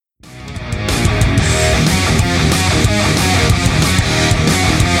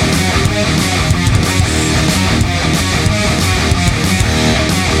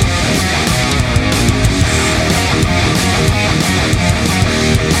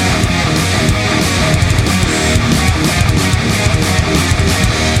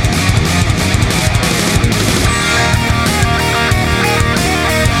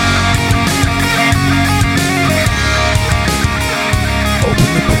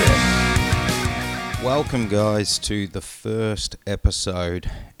Welcome, guys, to the first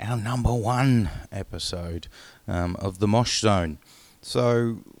episode, our number one episode of the Mosh Zone.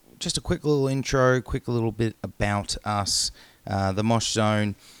 So, just a quick little intro, quick little bit about us, the Mosh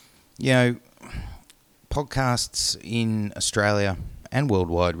Zone. You know, podcasts in Australia and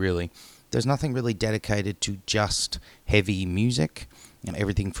worldwide, really. There's nothing really dedicated to just heavy music, and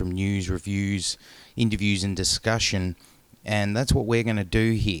everything from news, reviews, interviews, and discussion. And that's what we're going to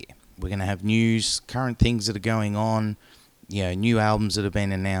do here. We're going to have news, current things that are going on, new albums that have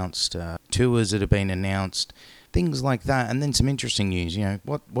been announced, tours that have been announced, things like that, and then some interesting news.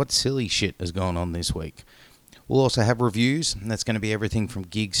 What silly shit has gone on this week. We'll also have reviews, and that's going to be everything from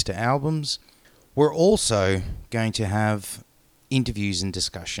gigs to albums. We're also going to have interviews and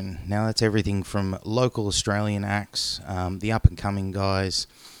discussion. Now, that's everything from local Australian acts, the up-and-coming guys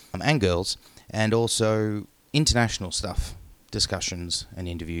and girls, and also international stuff. Discussions and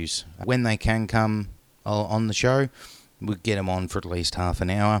interviews. When they can come on the show, we'll get them on for at least half an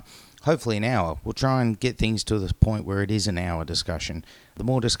hour, hopefully an hour. We'll try and get things to the point where it is an hour discussion. The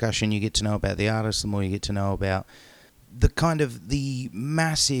more discussion you get to know about the artist, the more you get to know about the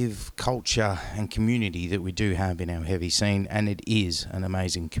massive culture and community that we do have in our heavy scene, and it is an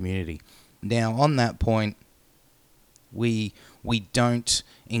amazing community. Now, on that point, we don't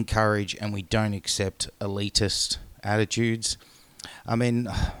encourage and we don't accept elitist attitudes. I mean,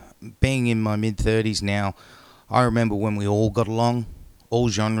 being in my mid-30s now, I remember when we all got along, all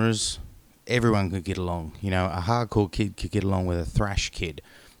genres, everyone could get along. A hardcore kid could get along with a thrash kid.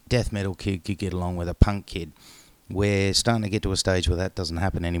 Death metal kid could get along with a punk kid. We're starting to get to a stage where that doesn't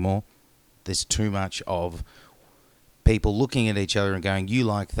happen anymore. There's too much of people looking at each other and going, you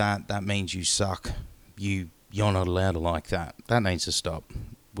like that, that means you suck. You're not allowed to like that. That needs to stop.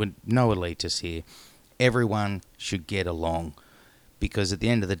 We're no elitists here. Everyone should get along, because at the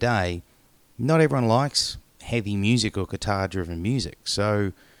end of the day, not everyone likes heavy music or guitar-driven music.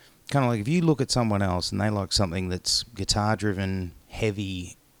 So, kind of like if you look at someone else and they like something that's guitar-driven,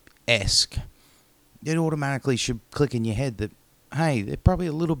 heavy-esque, it automatically should click in your head that, hey, they're probably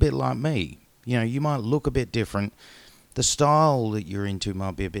a little bit like me. You might look a bit different. The style that you're into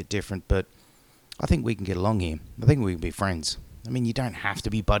might be a bit different, but I think we can get along here. I think we can be friends. I mean, you don't have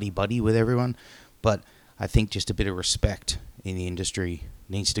to be buddy-buddy with everyone, but I think just a bit of respect in the industry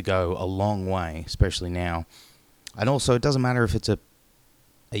needs to go a long way, especially now. And also, it doesn't matter if it's a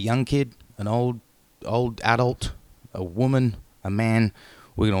young kid, an old adult, a woman, a man,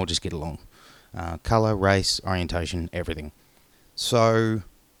 we can all just get along. Colour, race, orientation, everything. So,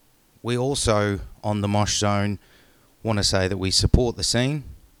 we also, on the Mosh Zone, want to say that we support the scene,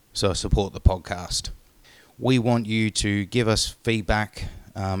 so support the podcast. We want you to give us feedback,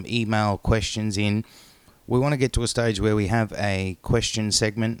 email questions in. We want to get to a stage where we have a question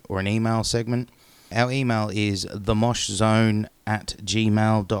segment or an email segment. Our email is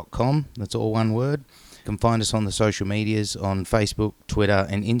themoshzone@gmail.com. That's all one word. You can find us on the social medias on Facebook, Twitter,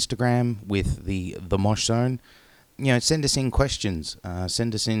 and Instagram with the Mosh Zone. Send us in questions.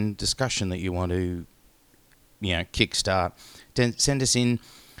 Send us in discussion that you want to, kickstart. Send us in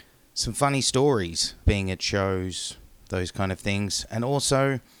some funny stories, being at shows, those kind of things. And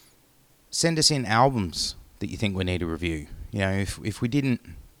also, send us in albums that you think we need to review. If we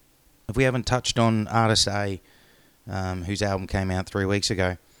haven't touched on Artist A, whose album came out 3 weeks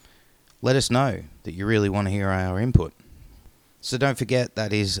ago, let us know that you really want to hear our input. So don't forget,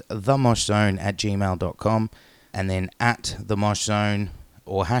 that is themoshzone@gmail.com, and then @themoshzone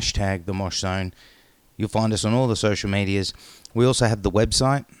or hashtag themoshzone. You'll find us on all the social medias. We also have the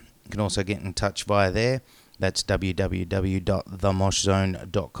website. You can also get in touch via there. That's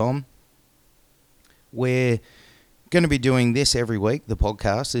www.themoshzone.com. We're going to be doing this every week, the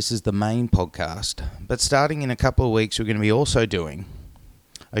podcast. This is the main podcast. But starting in a couple of weeks, we're going to be also doing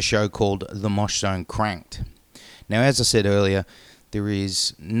a show called The Mosh Zone Cranked. Now, as I said earlier, there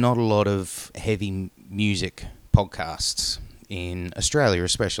is not a lot of heavy music podcasts in Australia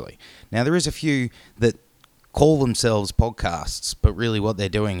especially. Now, there is a few that call themselves podcasts, but really what they're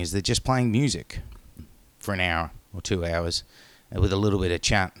doing is they're just playing music for an hour or 2 hours with a little bit of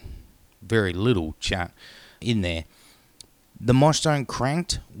chat, very little chat in there. The Mosh Zone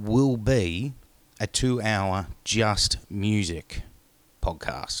Cranked will be a 2-hour just music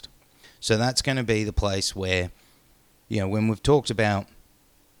podcast. So that's going to be the place where, when we've talked about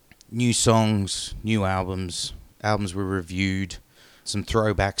new songs, new albums were reviewed, some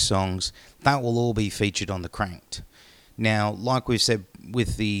throwback songs, that will all be featured on the Cranked. Now, like we've said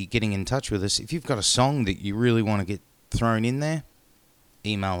with the getting in touch with us, if you've got a song that you really want to get thrown in there,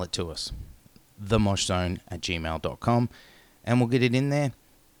 email it to us, themoshzone@gmail.com, and we'll get it in there.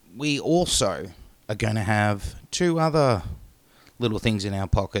 We also are going to have two other little things in our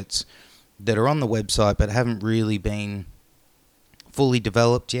pockets that are on the website but haven't really been fully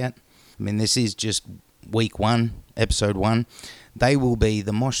developed yet. I mean, this is just week 1, episode 1. They will be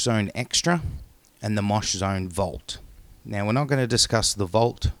the Mosh Zone Extra and the Mosh Zone Vault. Now, we're not going to discuss the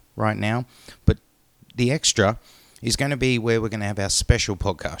Vault right now, but the Extra is going to be where we're going to have our special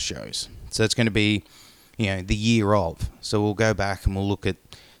podcast shows. So it's going to be, the year of. So we'll go back and we'll look at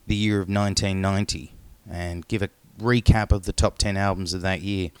the year of 1990 and give a recap of the top 10 albums of that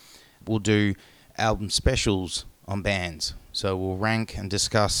year. We'll do album specials on bands. So we'll rank and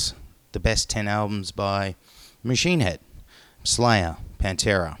discuss the best 10 albums by Machine Head, Slayer,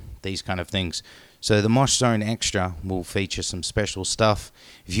 Pantera, these kind of things. So the Mosh Zone Extra will feature some special stuff.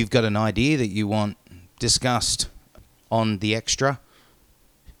 If you've got an idea that you want discussed on the Extra,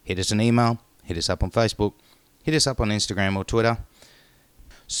 hit us an email, hit us up on Facebook, hit us up on Instagram or Twitter.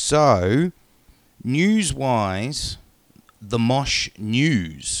 So, news-wise, the Mosh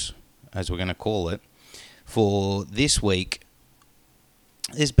News, as we're going to call it, for this week,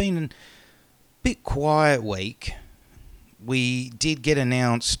 there's been a bit quiet week. We did get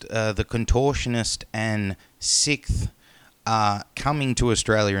announced the Contortionist and Sixth are coming to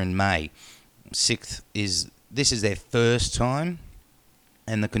Australia in May. Sixth this is their first time,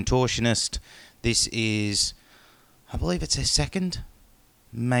 and the Contortionist, this is, I believe it's their second,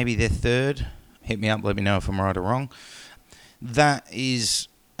 maybe their third. Hit me up, let me know if I'm right or wrong. That is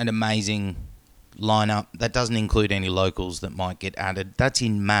an amazing lineup. That doesn't include any locals that might get added. That's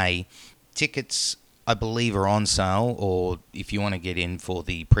in May. Tickets, I believe, are on sale, or if you want to get in for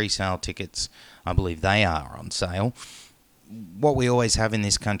the pre-sale tickets, I believe they are on sale. What we always have in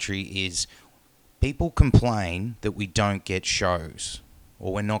this country is people complain that we don't get shows,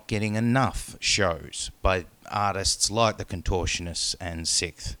 or we're not getting enough shows by artists like the Contortionists and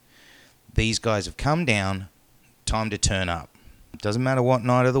Sixth. These guys have come down, time to turn up. Doesn't matter what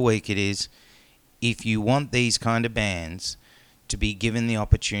night of the week it is. If you want these kind of bands to be given the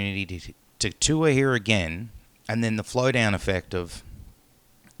opportunity to tour here again, and then the flow down effect of,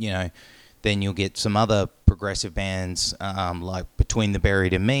 then you'll get some other progressive bands like Between the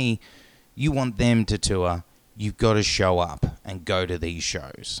Buried and Me. You want them to tour, you've got to show up and go to these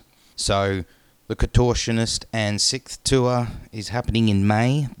shows. So the Contortionist and Sixth tour is happening in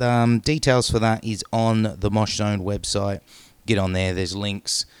May. Details for that is on the Mosh Zone website. Get on there, there's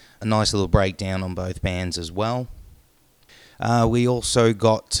links, a nice little breakdown on both bands as well. We also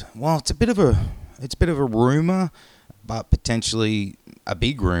got, it's a bit of a rumour, but potentially a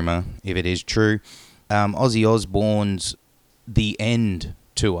big rumour if it is true. Ozzy Osbourne's The End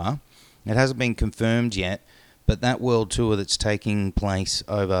tour. It hasn't been confirmed yet, but that world tour that's taking place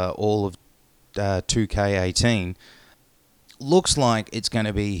over all of 2K18 looks like it's going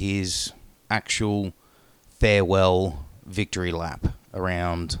to be his actual farewell victory lap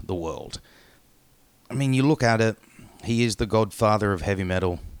around the world. I mean, you look at it, he is the godfather of heavy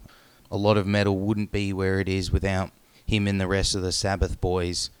metal. A lot of metal wouldn't be where it is without him and the rest of the Sabbath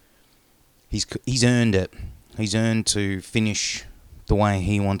boys. He's earned it. He's earned to finish the way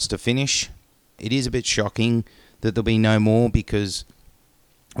he wants to finish. It is a bit shocking that there'll be no more, because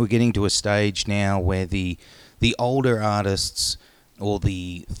we're getting to a stage now where the older artists, or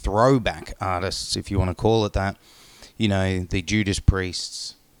the throwback artists, if you want to call it that, the Judas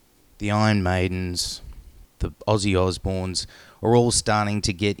Priests, the Iron Maidens, the Ozzy Osbournes, are all starting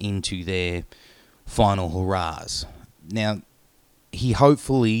to get into their final hurrahs. Now, he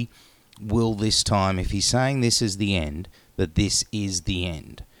hopefully will this time, if he's saying this is the end, that this is the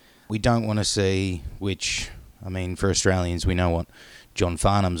end. We don't want to see, which, I mean, for Australians, we know what John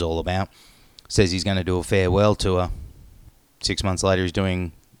Farnham's all about. Says he's going to do a farewell tour. 6 months later, he's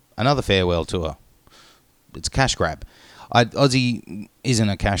doing another farewell tour. It's a cash grab. Ozzy isn't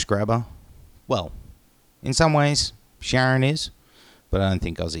a cash grabber. Well, in some ways, Sharon is, but I don't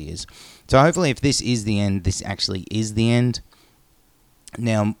think Ozzy is. So hopefully, if this is the end, this actually is the end.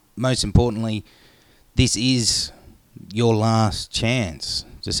 Now, most importantly, this is your last chance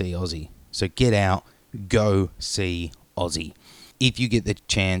to see Ozzy. So get out, go see Ozzy. If you get the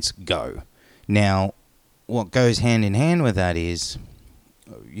chance, go. Now, what goes hand in hand with that is,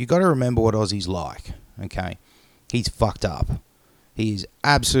 you got to remember what Ozzy's like, okay? He's fucked up. He is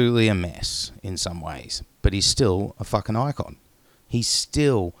absolutely a mess in some ways, but he's still a fucking icon. He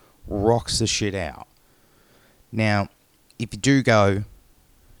still rocks the shit out. Now, if you do go,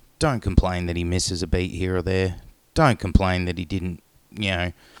 don't complain that he misses a beat here or there. Don't complain that he didn't,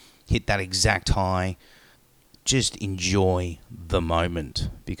 hit that exact high. Just enjoy the moment,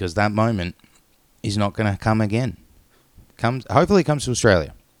 because that moment is not going to come again. Hopefully it comes to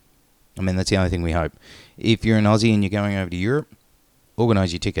Australia. I mean, that's the only thing we hope. If you're an Aussie and you're going over to Europe,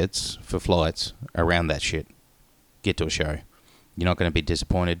 organise your tickets for flights around that shit. Get to a show. You're not going to be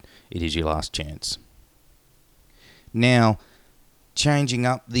disappointed. It is your last chance. Now, changing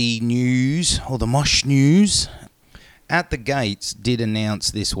up the news, or the Mosh news, At the Gates did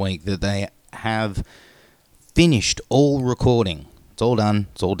announce this week that they have finished all recording. It's all done.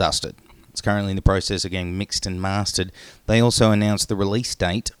 It's all dusted. It's currently in the process of getting mixed and mastered. They also announced the release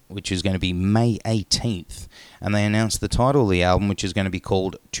date, which is going to be May 18th. And they announced the title of the album, which is going to be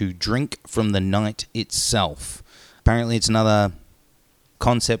called To Drink From the Night Itself. Apparently it's another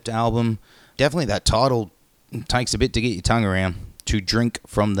concept album. Definitely that title takes a bit to get your tongue around. To Drink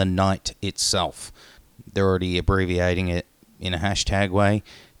From the Night Itself. They're already abbreviating it in a hashtag way.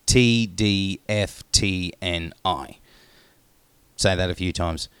 TDFTNI. Say that a few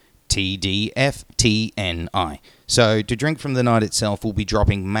times. TDFTNI. So, To Drink From the Night Itself will be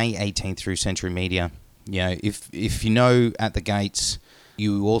dropping May 18th through Century Media. You know, if you know At the Gates,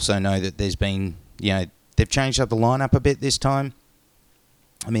 you also know that there's been, you know, they've changed up the lineup a bit this time.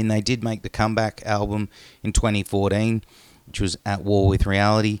 I mean, they did make the comeback album in 2014, which was At War With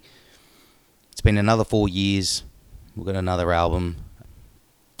Reality. It's been another 4 years. We've got another album.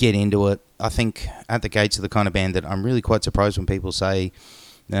 Get into it. I think At the Gates are the kind of band that I'm really quite surprised when people say,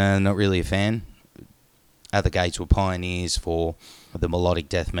 not really a fan. At the Gates were pioneers for the melodic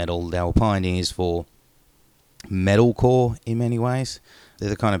death metal. They were pioneers for metalcore in many ways. They're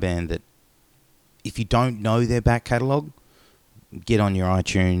the kind of band that if you don't know their back catalogue, get on your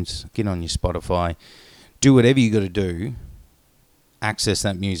iTunes, get on your Spotify, do whatever you got to do, access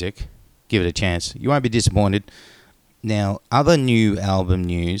that music, give it a chance. You won't be disappointed. Now, other new album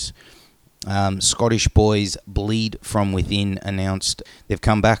news. Scottish boys Bleed From Within announced they've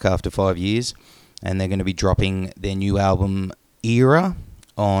come back after 5 years and they're going to be dropping their new album Era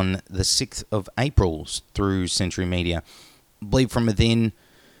on the 6th of April through Century Media. Bleed From Within,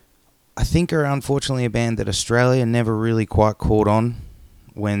 I think, are unfortunately a band that Australia never really quite caught on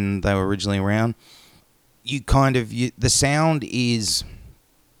when they were originally around. The sound is,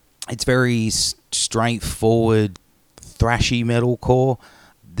 it's very straightforward, thrashy metalcore.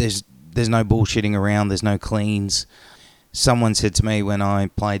 There's no bullshitting around. There's no cleans. Someone said to me when I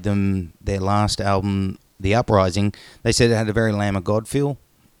played them their last album, The Uprising, they said it had a very Lamb of God feel.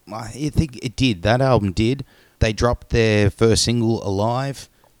 I think it did. That album did. They dropped their first single, Alive.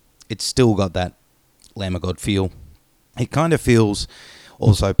 It's still got that Lamb of God feel. It kind of feels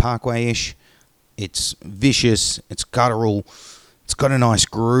also Parkway-ish. It's vicious. It's guttural. It's got a nice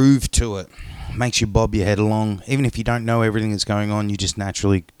groove to it. Makes you bob your head along. Even if you don't know everything that's going on, you just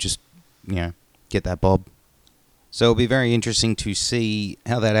naturally get that bob. So it'll be very interesting to see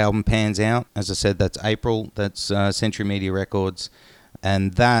how that album pans out. As I said, that's April. That's Century Media Records.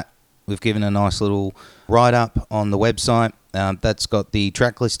 And that, we've given a nice little write-up on the website. That's got the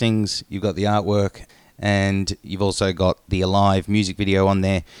track listings, you've got the artwork, and you've also got the Alive music video on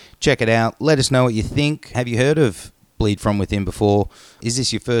there. Check it out. Let us know what you think. Have you heard of Bleed From Within before? Is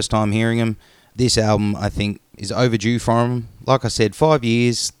this your first time hearing them? This album, I think, is overdue for them. Like I said, 5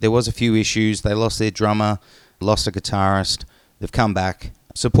 years. There was a few issues. They lost their drummer, lost a guitarist. They've come back.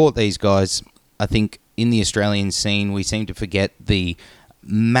 Support these guys. I think in the Australian scene, we seem to forget the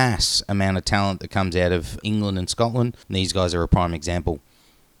mass amount of talent that comes out of England and Scotland. And these guys are a prime example.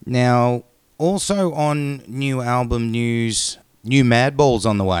 Now, also on new album news, new Madball's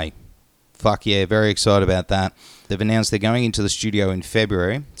on the way. Fuck yeah, very excited about that. They've announced they're going into the studio in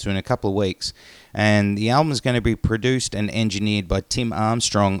February, so in a couple of weeks. And the album is going to be produced and engineered by Tim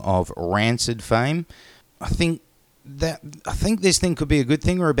Armstrong of Rancid fame. I think this thing could be a good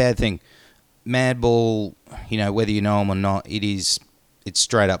thing or a bad thing. Madball, whether you know them or not, it's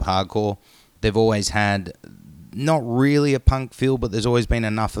straight up hardcore. They've always had not really a punk feel, but there's always been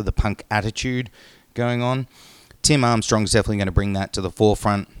enough of the punk attitude going on. Tim Armstrong's definitely going to bring that to the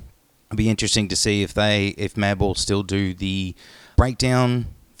forefront. It'll be interesting to see if Madball still do the breakdown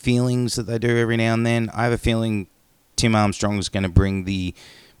feelings that they do every now and then. I have a feeling Tim Armstrong is going to bring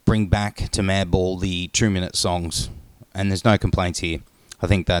back to Madball the 2-minute songs, and there's no complaints here. I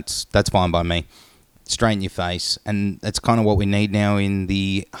think that's fine by me. Straight in your face, and that's kind of what we need now in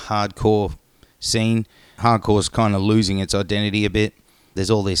the hardcore scene. Hardcore's kind of losing its identity a bit. There's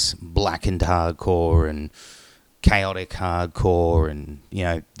all this blackened hardcore and chaotic hardcore, and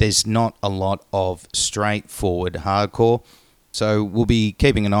there's not a lot of straightforward hardcore. So we'll be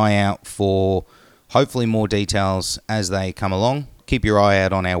keeping an eye out for hopefully more details as they come along. Keep your eye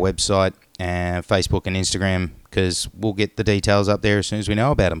out on our website, Facebook and Instagram, because we'll get the details up there as soon as we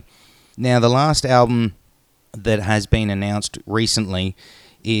know about them. Now, the last album that has been announced recently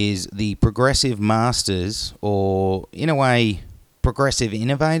is the Progressive Masters, or in a way, Progressive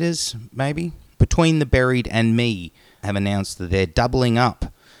Innovators, maybe. Between the Buried and Me have announced that they're doubling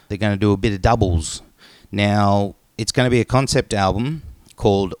up. They're going to do a bit of doubles. Now, it's going to be a concept album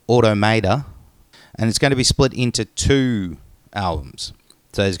called Automata, and it's going to be split into 2 albums.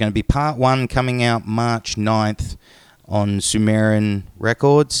 So there's going to be part 1 coming out March 9th on Sumerian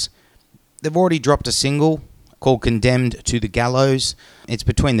Records. They've already dropped a single called Condemned to the Gallows. It's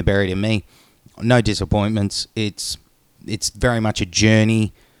Between the Buried and Me. No disappointments. It's very much a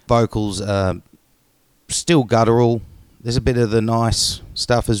journey. Vocals are still guttural. There's a bit of the nice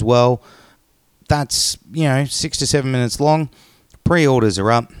stuff as well. That's, 6 to 7 minutes long. Pre-orders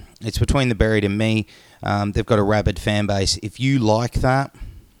are up. It's Between the Buried and Me. They've got a rabid fan base. If you like that,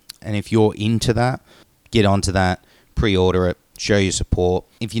 and if you're into that, get onto that. Pre-order it. Show your support.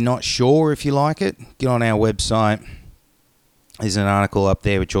 If you're not sure if you like it, get on our website. There's an article up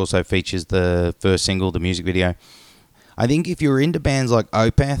there which also features the first single, the music video. I think if you're into bands like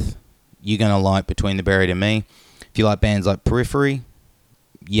Opeth, you're going to like Between the Buried and Me. If you like bands like Periphery,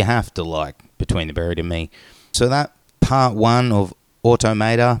 you have to like Between the Buried and Me. So that part 1 of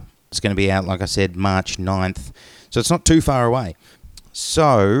Automata is going to be out, like I said, March 9th. So it's not too far away.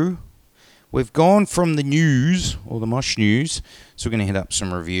 So we've gone from the news, or the Mosh news, so we're going to hit up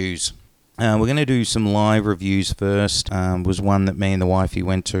some reviews. We're going to do some live reviews first. Was one that me and the wifey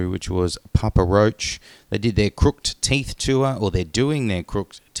went to, which was Papa Roach. They did their Crooked Teeth tour, or they're doing their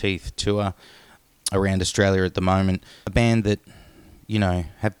Crooked Teeth tour around Australia at the moment. A band that,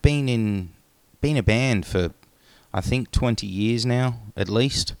 have been a band for, I think, 20 years now, at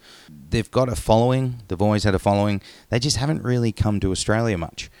least. They've got a following. They've always had a following. They just haven't really come to Australia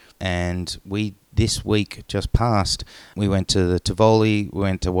much. And this week just passed, we went to the Tivoli, we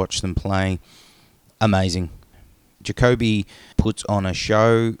went to watch them play. Amazing. Jacoby puts on a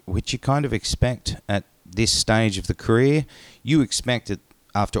show which you kind of expect at this stage of the career. You expect it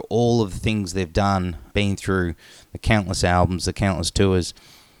after all of the things they've done, been through the countless albums, the countless tours,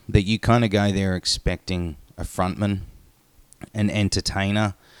 that you kind of go there expecting a frontman, an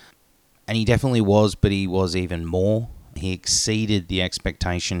entertainer. And he definitely was, but he was even more. He exceeded the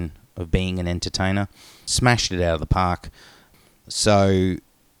expectation of being an entertainer, smashed it out of the park. So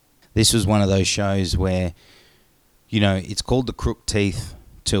this was one of those shows where, it's called the Crooked Teeth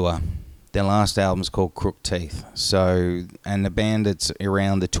Tour. Their last album's called Crooked Teeth. So, and the band that's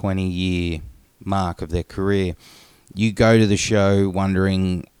around the 20-year mark of their career, you go to the show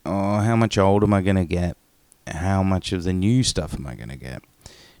wondering, how much old am I going to get? How much of the new stuff am I going to get?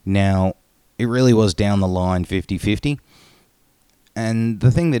 Now, it really was down the line 50-50. And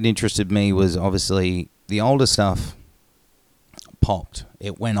the thing that interested me was obviously the older stuff popped.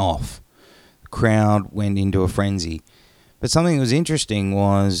 It went off. The crowd went into a frenzy. But something that was interesting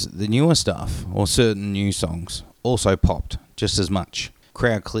was the newer stuff, or certain new songs, also popped just as much.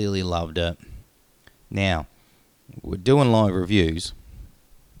 Crowd clearly loved it. Now, we're doing live reviews.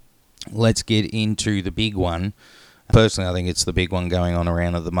 Let's get into the big one. Personally, I think it's the big one going on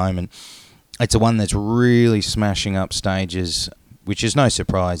around at the moment. It's the one that's really smashing up stages, which is no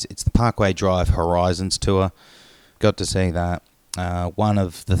surprise. It's the Parkway Drive Horizons Tour. Got to see that. One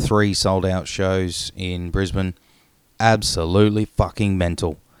of the 3 sold-out shows in Brisbane. Absolutely fucking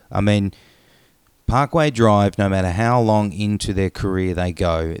mental. I mean, Parkway Drive, no matter how long into their career they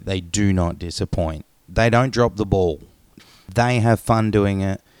go, they do not disappoint. They don't drop the ball. They have fun doing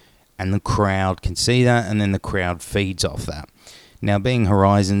it, and the crowd can see that, and then the crowd feeds off that. Now, being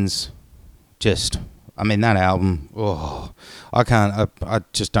Horizons, that album, I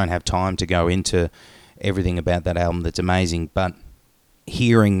just don't have time to go into everything about that album that's amazing, but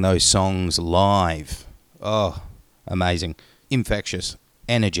hearing those songs live, amazing, infectious,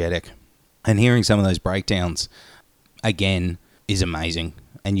 energetic, and hearing some of those breakdowns again is amazing.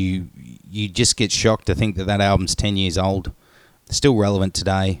 And you just get shocked to think that album's 10 years old, still relevant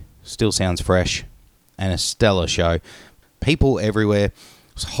today, still sounds fresh, and a stellar show. People everywhere. It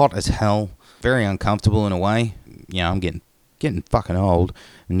was hot as hell, very uncomfortable in a way. I'm getting fucking old,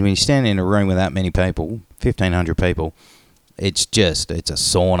 and when you stand in a room with that many people, 1,500 people, it's a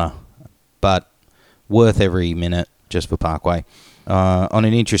sauna, but worth every minute just for Parkway. On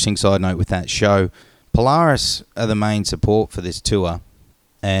an interesting side note with that show, Polaris are the main support for this tour,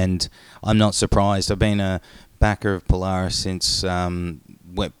 and I'm not surprised. I've been a backer of Polaris since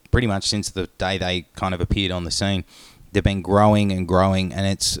pretty much since the day they kind of appeared on the scene. They've been growing and growing, and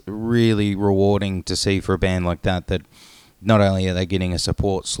it's really rewarding to see for a band like that not only are they getting a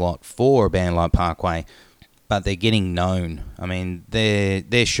support slot for a band like Parkway, but they're getting known. I mean,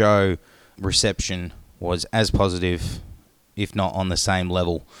 their show reception was as positive if not on the same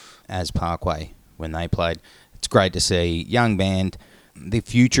level as Parkway when they played. It's great to see. Young band. The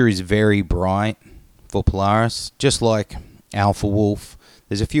future is very bright for Polaris, just like Alpha Wolf.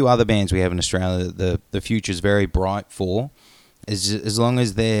 There's a few other bands we have in Australia that the future's very bright for. As long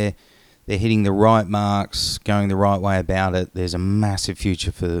as they're hitting the right marks, going the right way about it, there's a massive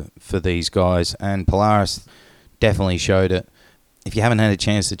future for these guys. And Polaris definitely showed it. If you haven't had a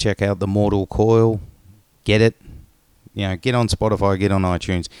chance to check out the Mortal Coil, get it. Get on Spotify, get on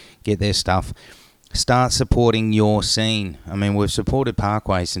iTunes, get their stuff. Start supporting your scene. I mean, we've supported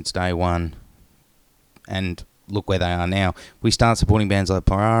Parkway since day one, and look where they are now. We start supporting bands like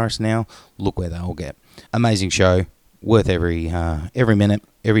Polaris now, look where they'll get. Amazing show, worth every minute,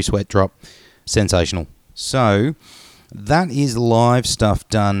 every sweat drop. Sensational. So, that is live stuff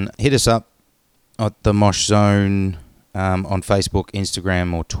done. Hit us up at the Mosh Zone on Facebook,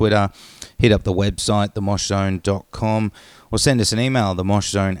 Instagram, or Twitter. Hit up the website, themoshzone.com, or send us an email,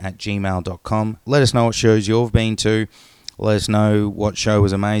 themoshzone@gmail.com. Let us know what shows you've been to. Let us know what show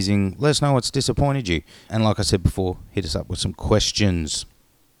was amazing. Let us know what's disappointed you. And like I said before, hit us up with some questions.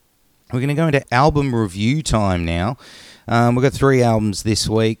 We're going to go into album review time now. We've got 3 albums this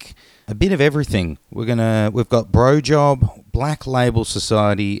week. A bit of everything. We've got Brojob, Black Label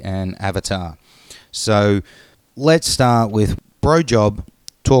Society, and Avatar. So let's start with Brojob,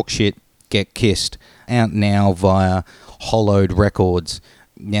 Talk Shit, Get Kissed, out now via Hollowed Records.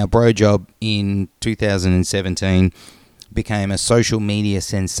 Now, Brojob in 2017 became a social media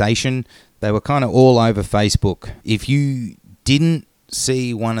sensation. They were kind of all over Facebook. If you didn't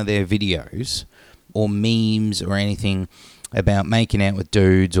see one of their videos or memes or anything about making out with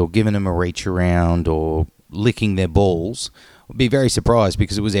dudes or giving them a reach around or licking their balls, I'd be very surprised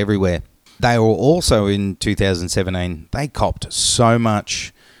because it was everywhere. They were also in 2017, they copped so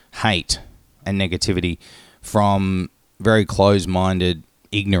much hate and negativity from very close-minded,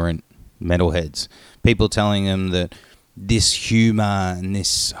 ignorant metalheads. People telling them that this humour and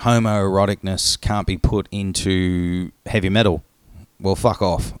this homoeroticness can't be put into heavy metal. Well, fuck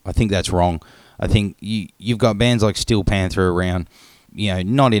off. I think that's wrong. I think you've got bands like Steel Panther around,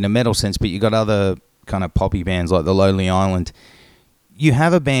 not in a metal sense, but you've got other kind of poppy bands like The Lonely Island. You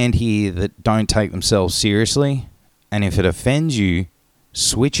have a band here that don't take themselves seriously, and if it offends you,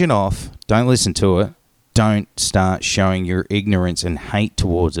 switch it off, don't listen to it, don't start showing your ignorance and hate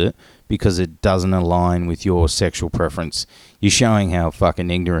towards it because it doesn't align with your sexual preference. You're showing how fucking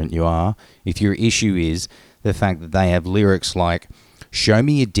ignorant you are if your issue is the fact that they have lyrics like, "Show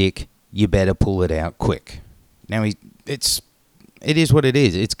me your dick, you better pull it out quick." Now, it is what it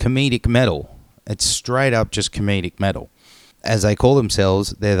is. It's comedic metal. It's straight up just comedic metal. As they call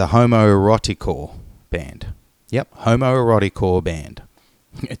themselves, they're the homoeroticore band. Yep, homoeroticore band.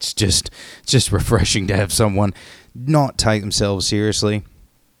 It's just refreshing to have someone not take themselves seriously.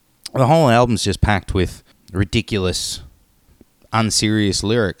 The whole album's just packed with ridiculous, unserious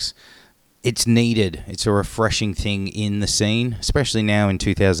lyrics. It's needed. It's a refreshing thing in the scene, especially now in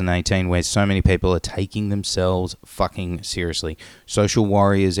 2018 where so many people are taking themselves fucking seriously. Social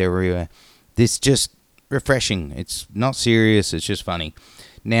warriors everywhere. This just refreshing. It's not serious. It's just funny.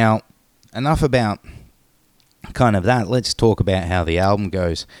 Now, enough about kind of that. Let's talk about how the album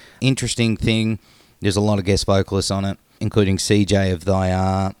goes. Interesting thing, there's a lot of guest vocalists on it, including CJ of Thy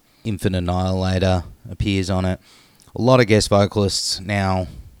Art, Infant Annihilator appears on it. A lot of guest vocalists. Now,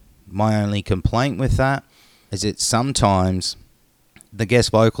 my only complaint with that is that sometimes the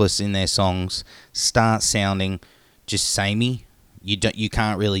guest vocalists in their songs start sounding just samey. You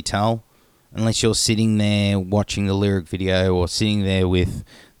can't really tell unless you're sitting there watching the lyric video or sitting there with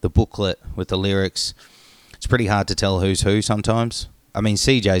the booklet with the lyrics. It's pretty hard to tell who's who sometimes. I mean,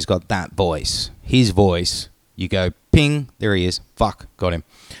 CJ's got that voice. His voice, you go, ping, there he is. Fuck, got him.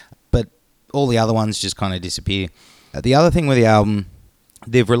 But all the other ones just kind of disappear. The other thing with the album,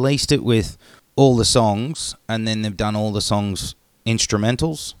 they've released it with all the songs, and then they've done all the songs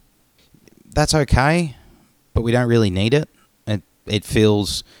instrumentals. That's okay, but we don't really need it. It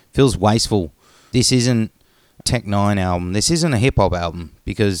feels wasteful. This isn't a Tech 9 album. This isn't a hip-hop album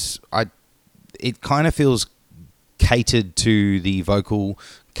because it kind of feels catered to the vocal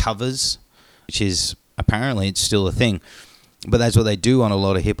covers, which is apparently it's still a thing. But that's what they do on a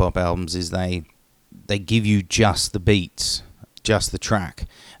lot of hip-hop albums is they give you just the beats, just the track,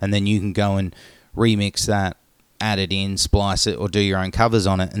 and then you can go and remix that, add it in, splice it, or do your own covers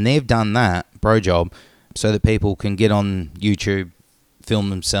on it. And they've done that, Brojob, so that people can get on YouTube,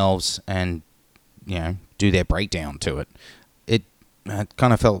 film themselves, and do their breakdown to it. It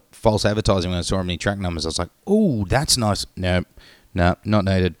kind of felt false advertising when I saw how many track numbers. I was like, "Oh, that's nice." No, not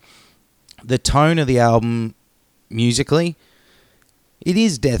needed. The tone of the album musically, it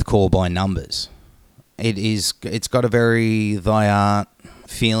is deathcore by numbers. It's got a very Thy Art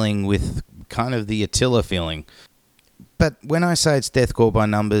feeling with kind of the Attila feeling. But when I say it's deathcore by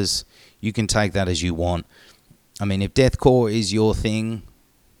numbers, you can take that as you want. I mean, if deathcore is your thing,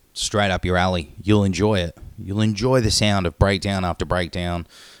 straight up your alley. You'll enjoy it. You'll enjoy the sound of breakdown after breakdown,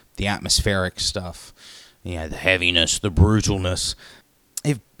 the atmospheric stuff, the heaviness, the brutalness.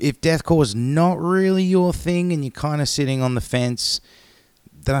 If deathcore is not really your thing and you're kind of sitting on the fence,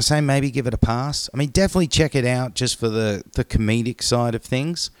 then I say maybe give it a pass. I mean, definitely check it out just for the comedic side of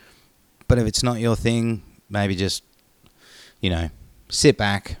things. But if it's not your thing, maybe just, sit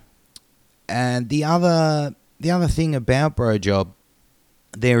back. And the other thing about Brojob,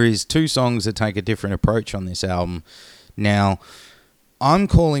 there is 2 songs that take a different approach on this album. Now, I'm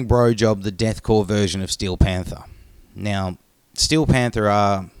calling Brojob the deathcore version of Steel Panther. Now, Steel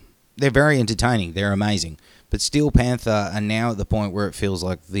Panther they're very entertaining. They're amazing. But Steel Panther are now at the point where it feels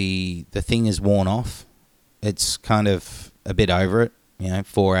like the thing is worn off. It's kind of a bit over it.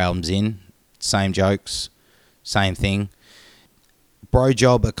 4 albums in, same jokes, same thing.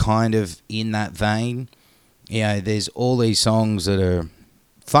 Brojob are kind of in that vein. There's all these songs that are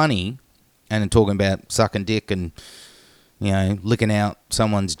funny and are talking about sucking dick and, licking out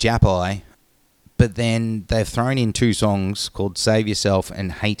someone's jap eye. But then they've thrown in 2 songs called Save Yourself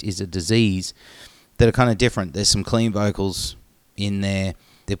and Hate is a Disease that are kind of different. There's some clean vocals in there.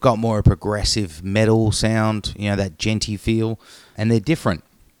 They've got more a progressive metal sound, that djenty feel, and they're different.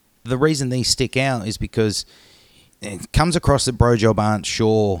 The reason these stick out is because it comes across that Brojob aren't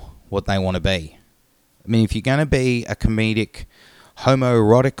sure what they want to be. I mean, if you're going to be a comedic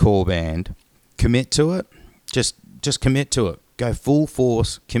homoerotic core band, commit to it. Just commit to it. Go full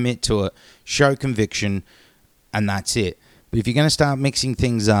force, commit to it, show conviction, and that's it. But if you're going to start mixing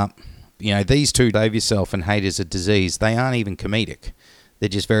things up, these 2, Save Yourself and Hate is a Disease, they aren't even comedic. They're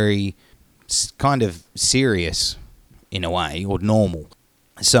just very kind of serious in a way, or normal.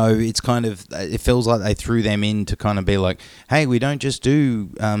 So it's kind of, it feels like they threw them in to kind of be like, hey, we don't just do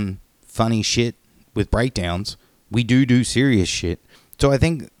funny shit with breakdowns. We do serious shit. So I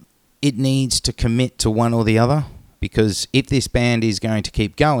think it needs to commit to one or the other, because if this band is going to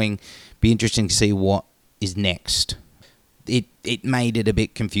keep going, it'd be interesting to see what is next. It made it a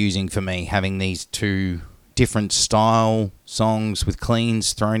bit confusing for me, having these 2 different style songs with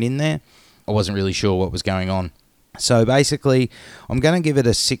cleans thrown in there. I wasn't really sure what was going on. So basically, I'm going to give it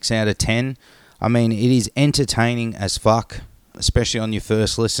a 6 out of 10. I mean, it is entertaining as fuck, especially on your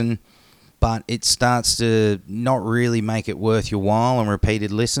first listen, but it starts to not really make it worth your while on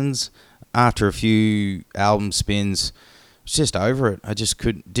repeated listens. After a few album spins, I was just over it. I just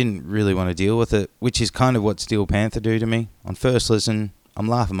didn't really want to deal with it, which is kind of what Steel Panther do to me. On first listen, I'm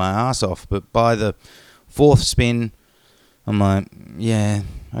laughing my ass off, but by the 4th spin, I'm like, yeah,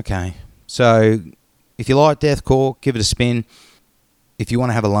 okay. So if you like deathcore, give it a spin. If you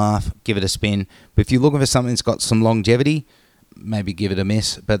want to have a laugh, give it a spin. But if you're looking for something that's got some longevity, maybe give it a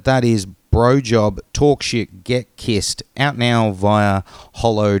miss. But that is Brojob, Talk Shit, Get Kissed, out now via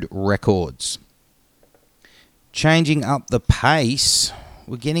Hollowed Records. Changing up the pace,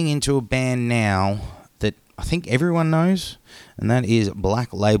 we're getting into a band now that I think everyone knows, and that is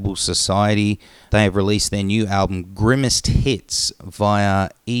Black Label Society. They have released their new album, Grimmest Hits, via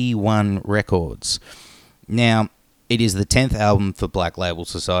E1 Records. Now, it is the 10th album for Black Label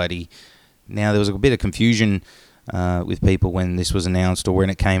Society. Now, there was a bit of confusion with people when this was announced or when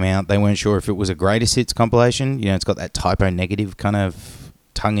it came out. They weren't sure if it was a greatest hits compilation. It's got that typo negative kind of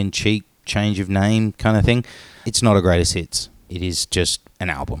tongue-in-cheek change of name kind of thing. It's not a greatest hits. It is just an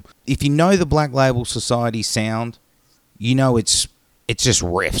album. If you know the Black Label Society sound, it's just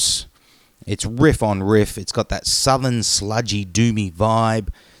riffs. It's riff on riff. It's got that southern sludgy doomy vibe.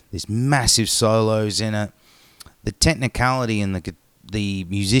 There's massive solos in it. The technicality and the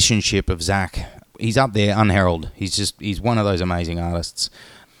musicianship of Zach, he's up there unheralded. He's one of those amazing artists.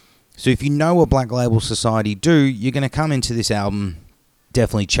 So if you know what Black Label Society do, you're going to come into this album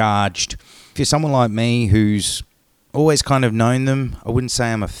definitely charged. If you're someone like me who's always kind of known them, I wouldn't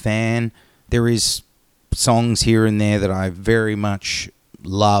say I'm a fan. There is songs here and there that I very much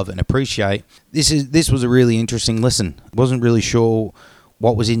love and appreciate. This was a really interesting listen. Wasn't really sure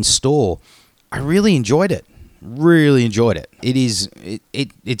what was in store. I really enjoyed it. Really enjoyed it.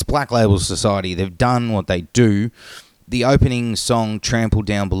 It's Black Label Society. They've done what they do. The opening song, Trampled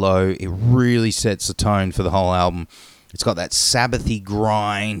Down Below, it really sets the tone for the whole album. It's got that Sabbathy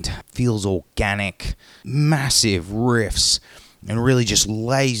grind, feels organic, massive riffs, and really just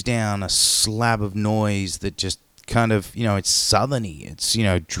lays down a slab of noise that just kind of, it's southerny. It's,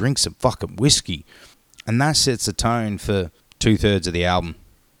 drink some fucking whiskey. And that sets the tone for 2/3 of the album.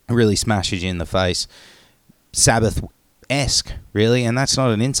 It really smashes you in the face. Sabbath-esque, really, and that's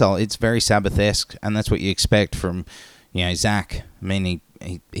not an insult. It's very Sabbath-esque, and that's what you expect from, Zach. I mean,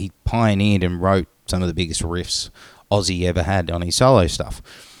 he pioneered and wrote some of the biggest riffs Ozzy ever had on his solo stuff.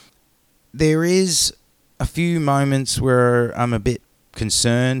 There is a few moments where I'm a bit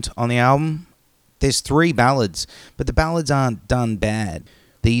concerned on the album. There's 3 ballads, but the ballads aren't done bad.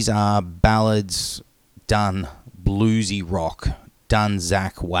 These are ballads done bluesy rock, done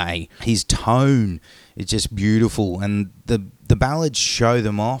Zach way. His tone is just beautiful, and the ballads show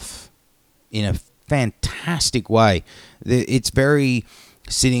them off in a fantastic way. It's very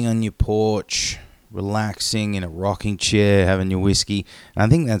sitting on your porch, relaxing in a rocking chair, having your whiskey. And I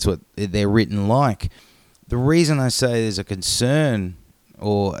think that's what they're written like. The reason I say there's a concern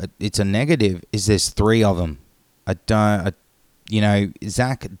or it's a negative is there's 3 of them.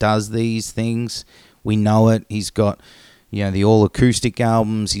 Zach does these things. We know it. He's got, the all acoustic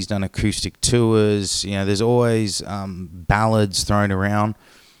albums. He's done acoustic tours. There's always ballads thrown around.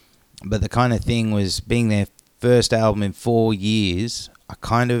 But the kind of thing was, being their first album in 4 years, I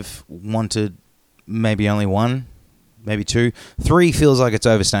kind of wanted maybe only 1, maybe 2. 3 feels like it's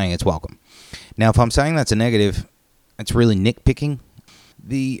overstaying its welcome. Now, if I'm saying that's a negative, it's really nitpicking.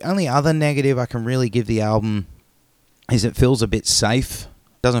 The only other negative I can really give the album is it feels a bit safe.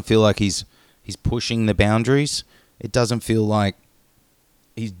 It doesn't feel like he's pushing the boundaries. It doesn't feel like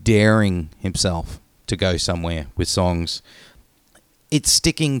he's daring himself to go somewhere with songs. It's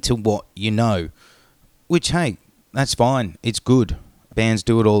sticking to what you know, which, hey, that's fine. It's good. Bands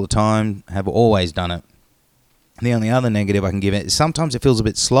do it all the time, have always done it. The only other negative I can give it is sometimes it feels a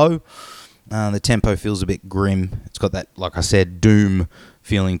bit slow. The tempo feels a bit grim. It's got that, like I said, doom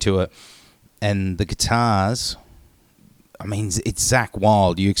feeling to it. And the guitars, I mean, it's Zach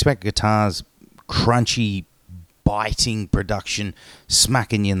Wild. You expect guitars, crunchy, biting production,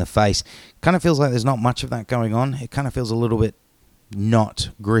 smacking you in the face. Kind of feels like there's not much of that going on. It kind of feels a little bit not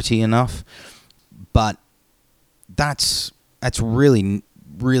gritty enough. But that's really,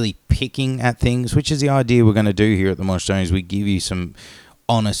 really picking at things, which is the idea we're going to do here at the Mosh Zone, is we give you some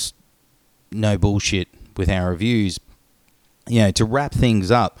honest, no bullshit with our reviews. To wrap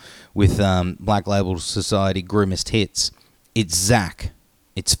things up with Black Label Society Grimmest Hits, it's Zach.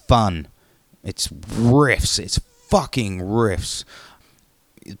 It's fun. It's riffs. It's fucking riffs.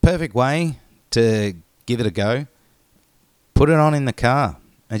 Perfect way to give it a go. Put it on in the car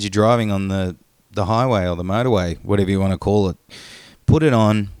as you're driving on the highway or the motorway, whatever you want to call it. Put it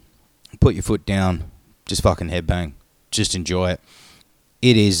on, put your foot down, just fucking headbang. Just enjoy it.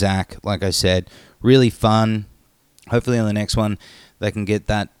 It is Zach, like I said, really fun. Hopefully on the next one they can get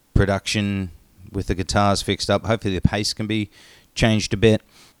that production with the guitars fixed up. Hopefully the pace can be changed a bit,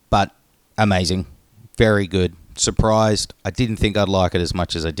 but amazing. Very good. Surprised. I didn't think I'd like it as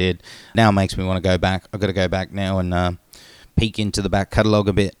much as I did. Now it makes me want to go back. I've got to go back now and peek into the back catalogue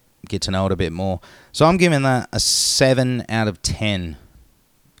a bit, get to know it a bit more. So I'm giving that a 7 out of 10.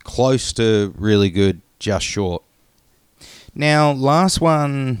 Close to really good, just short. Now, last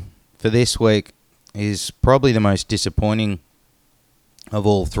one for this week is probably the most disappointing of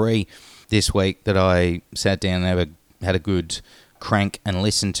all 3 this week that I sat down and had a good crank and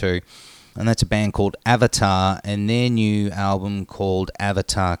listen to. And that's a band called Avatar and their new album called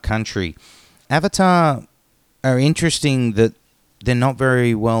Avatar Country. Avatar are interesting that they're not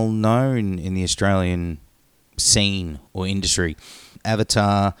very well known in the Australian scene or industry.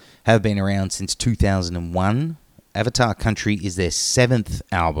 Avatar have been around since 2001. Avatar Country is their 7th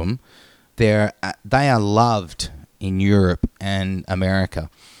album. They are loved in Europe and America.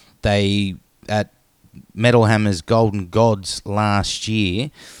 They, at Metal Hammer's Golden Gods last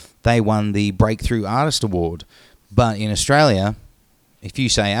year, they won the Breakthrough Artist Award. But in Australia, if you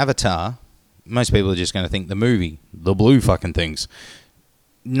say Avatar, most people are just going to think the movie, the blue fucking things.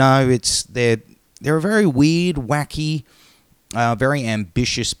 No, they're a very weird, wacky, very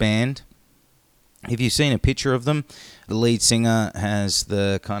ambitious band. If you've seen a picture of them, the lead singer has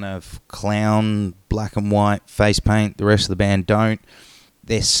the kind of clown black and white face paint. The rest of the band don't.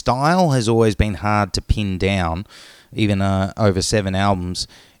 Their style has always been hard to pin down, even over 7 albums.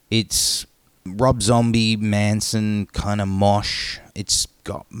 It's Rob Zombie, Manson kind of mosh. It's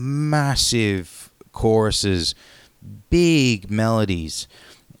got massive choruses, big melodies,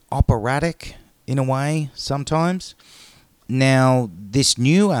 operatic in a way sometimes. Now, this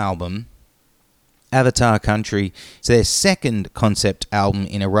new album, Avatar Country, it's their 2nd concept album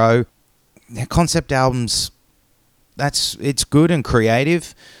in a row. Their concept albums, it's good and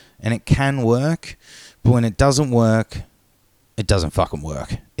creative, and it can work, but when it doesn't work, it doesn't fucking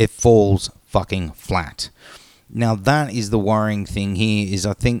work. It falls fucking flat. Now, that is the worrying thing here, is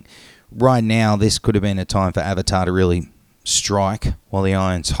I think right now this could have been a time for Avatar to really strike while the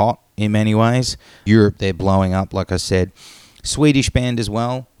iron's hot in many ways. Europe, they're blowing up, like I said. Swedish band as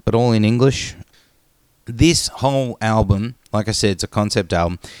well, but all in English. This whole album, like I said, it's a concept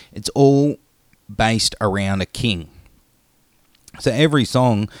album. It's all based around a king. So every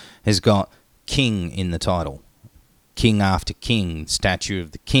song has got king in the title. King after king, statue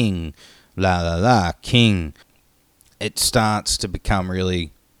of the king, la la la, king. It starts to become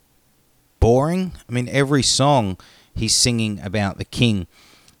really boring. I mean, every song he's singing about the king,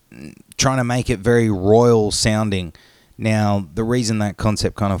 trying to make it very royal sounding. Now, the reason that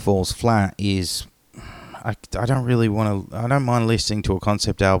concept kind of falls flat is I don't mind listening to a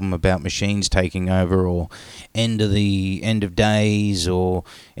concept album about machines taking over or end of days or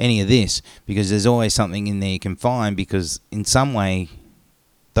any of this, because there's always something in there you can find, because in some way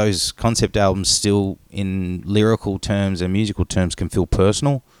those concept albums still, in lyrical terms and musical terms, can feel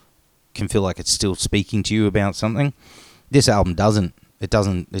personal, can feel like it's still speaking to you about something. This album doesn't. It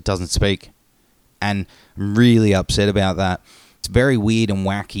doesn't speak. And I'm really upset about that. It's very weird and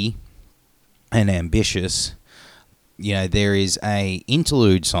wacky and ambitious. You know, there is a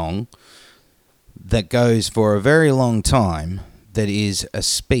interlude song that goes for a very long time that is a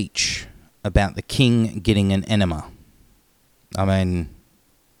speech about the king getting an enema. I mean,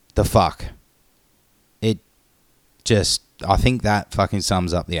 the fuck. I think that fucking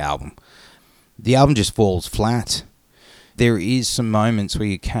sums up the album. The album just falls flat. There is some moments where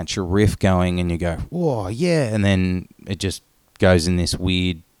you catch a riff going and you go, whoa, yeah, and then it just goes in this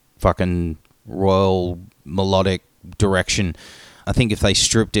weird fucking royal melodic direction. I think if they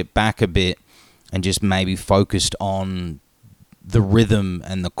stripped it back a bit and just maybe focused on the rhythm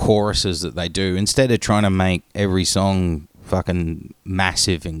and the choruses that they do, instead of trying to make every song fucking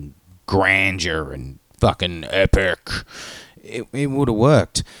massive and grandeur and fucking epic, it would have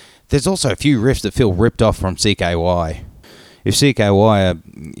worked. There's also a few riffs that feel ripped off from CKY. If CKY are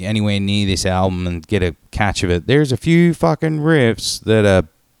anywhere near this album and get a catch of it, there's a few fucking riffs that are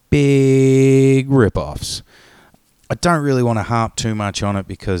big rip-offs. I don't really want to harp too much on it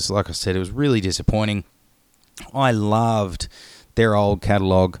because, like I said, it was really disappointing. I loved their old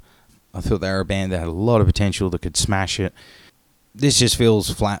catalogue. I thought they were a band that had a lot of potential that could smash it. This just feels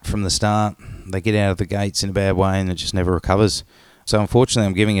flat from the start. They get out of the gates in a bad way and it just never recovers. So unfortunately,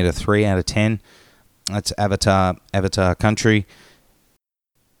 I'm giving it a 3 out of 10. That's Avatar Country.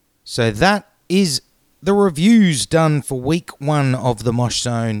 So that is the reviews done for week 1 of the Mosh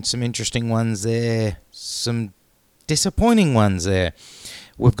Zone. Some interesting ones there. Some disappointing ones there.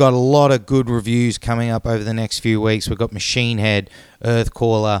 We've got a lot of good reviews coming up over the next few weeks. We've got Machine Head,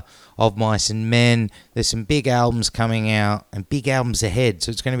 Earthcaller, Of Mice and Men. There's some big albums coming out and big albums ahead.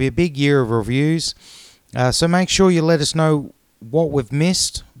 So it's going to be a big year of reviews. So make sure you let us know what we've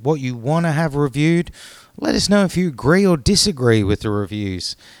missed, what you want to have reviewed. Let us know if you agree or disagree with the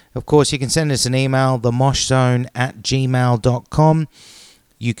reviews. Of course, you can send us an email, themoshzone@gmail.com.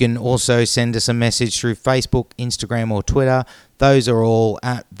 You can also send us a message through Facebook, Instagram, or Twitter. Those are all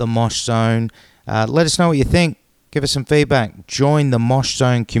at the Mosh Zone. Let us know what you think. Give us some feedback. Join the Mosh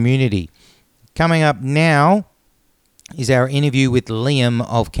Zone community. Coming up now is our interview with Liam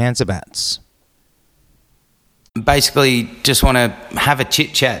of Cancer Bats. Basically, just want to have a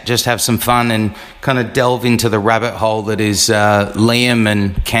chit-chat, just have some fun and kind of delve into the rabbit hole that is Liam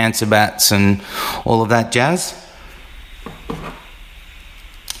and Cancer Bats and all of that jazz.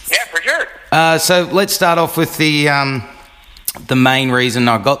 Yeah, for sure. So let's start off with the main reason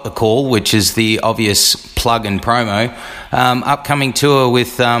I got the call, which is the obvious plug and promo. Upcoming tour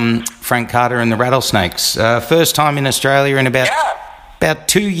with Frank Carter and the Rattlesnakes. First time in Australia in about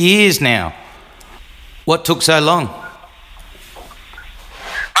 2 years now. What took so long?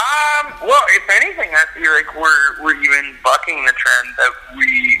 Well, if anything, I feel like we're even bucking the trend that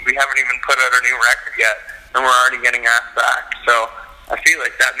we haven't even put out a new record yet, and we're already getting asked back. So I feel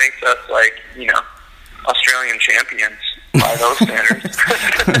like that makes us Australian champions by those standards.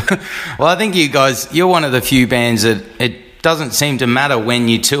 Well, I think you guys, you're one of the few bands that it doesn't seem to matter when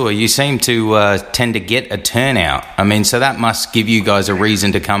you tour. You seem to tend to get a turnout. I mean, so that must give you guys a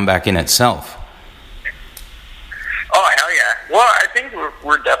reason to come back in itself. Oh, hell yeah. Well, I think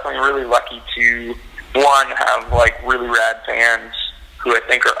we're definitely really lucky to, one, have, really rad fans who I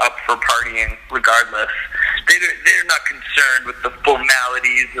think are up for partying regardless. They're not concerned with the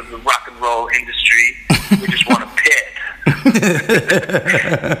formalities of the rock and roll industry. We just want to pit.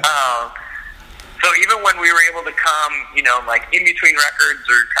 So even when we were able to come, in between records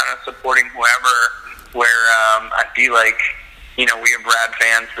or kind of supporting whoever, where I feel like we have rad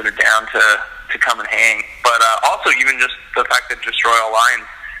fans that are down to come and hang. But also even just the fact that Destroy All Lines,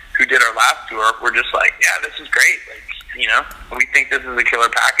 who did our last tour, were just like, yeah, this is great. Like, we think this is a killer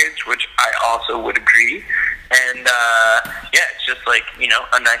package, which I also would agree. And it's just like,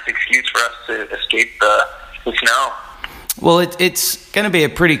 a nice excuse for us to escape the snow. Well, it's going to be a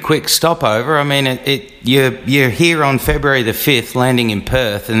pretty quick stopover. I mean, you're here on February the 5th, landing in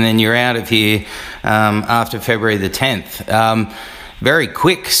Perth, and then you're out of here after February the 10th. Very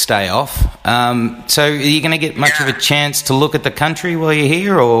quick stay off. So are you going to get much of a chance to look at the country while you're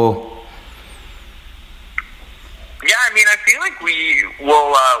here, or...? Yeah, I mean, I feel like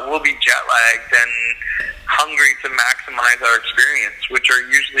we'll be jet-lagged and hungry to maximize our experience, which are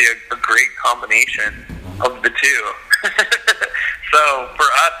usually a great combination of the two. So for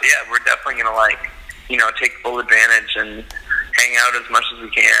us, we're definitely going to take full advantage and hang out as much as we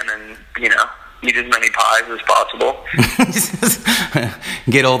can and, eat as many pies as possible.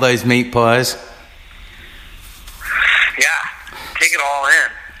 Get all those meat pies. Yeah, take it all in.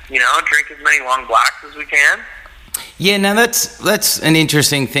 Drink as many long blacks as we can. Yeah, now that's an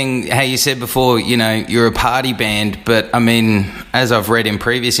interesting thing, how you said before, you're a party band, but I mean, as I've read in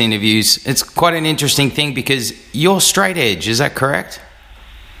previous interviews, it's quite an interesting thing because you're straight edge, is that correct?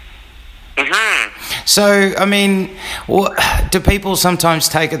 Mm-hmm. So, I mean, do people sometimes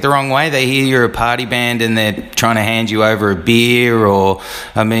take it the wrong way? They hear you're a party band and they're trying to hand you over a beer, or,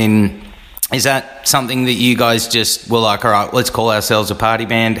 I mean, is that something that you guys just were like, all right, let's call ourselves a party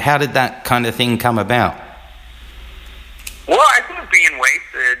band? How did that kind of thing come about? Well, I think being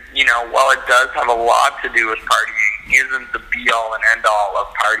wasted, while it does have a lot to do with partying, isn't the be-all and end-all of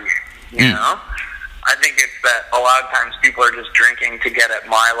partying, you know? I think it's that a lot of times people are just drinking to get at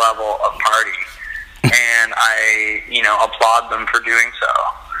my level of party, and I, applaud them for doing so.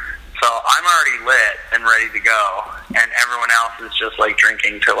 So I'm already lit and ready to go, and everyone else is just,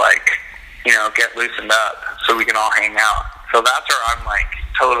 drinking to, get loosened up so we can all hang out. So that's where I'm,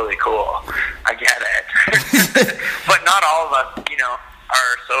 totally cool. I get it. But not all of us,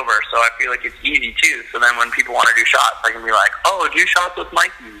 are sober, so I feel like it's easy, too. So then when people want to do shots, I can be like, oh, do shots with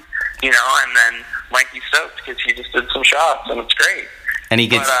Mikey, and then Mikey's stoked because he just did some shots, and it's great. And he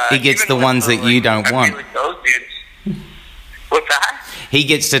gets the ones that you don't want. I feel like those dudes... What's that? He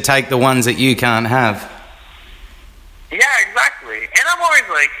gets to take the ones that you can't have. Yeah, exactly. And I'm always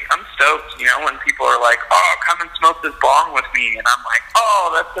I'm stoked, when people are like, oh, come and smoke this bong with me. And I'm like,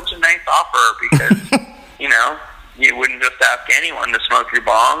 oh, that's such a nice offer because, you wouldn't just ask anyone to smoke your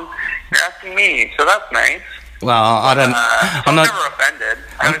bong. You're asking me, so that's nice. Well, I'm not... never offended.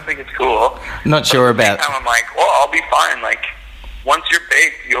 I always think it's cool. Not sure about... At the same time, I'm like, well, I'll be fine. Once you're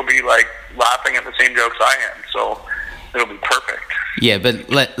baked, you'll be, laughing at the same jokes I am. So it'll be perfect. Yeah, but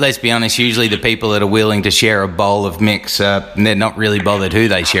let's be honest, usually the people that are willing to share a bowl of mix, they're not really bothered who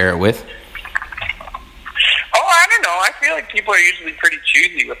they share it with. Oh, I don't know. I feel like people are usually pretty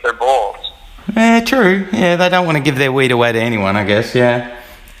choosy with their bowls. True. Yeah, they don't want to give their weed away to anyone, I guess, yeah.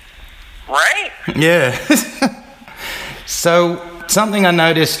 Right? Yeah. So, something I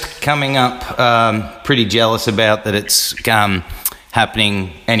noticed coming up, pretty jealous about that it's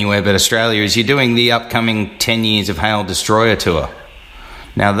happening anywhere but Australia, is you're doing the upcoming 10 Years of Hail Destroyer tour.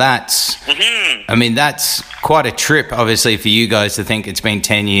 Now that's, I mean, that's quite a trip, obviously, for you guys to think it's been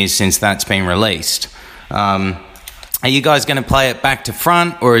 10 years since that's been released. Are you guys going to play it back to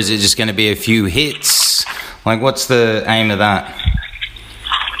front, or is it just going to be a few hits? What's the aim of that?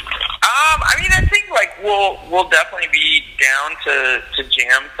 I mean, I think we'll definitely be down to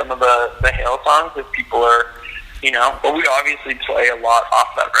jam some of the Hail songs if people are, but we obviously play a lot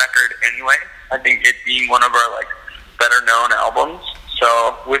off that record anyway. I think it being one of our better known albums.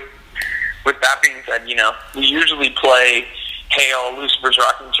 So with that being said, we usually play Hail, Lucifer's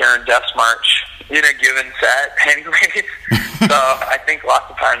Rocking Chair, and Death's March in a given set anyways. So I think lots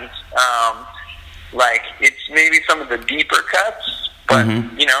of times, it's maybe some of the deeper cuts, but,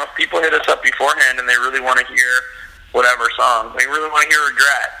 if people hit us up beforehand and they really want to hear whatever song, they really want to hear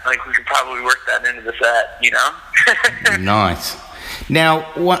Regret, we could probably work that into the set, Nice. Now,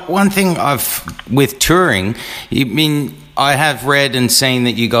 one thing with touring, I have read and seen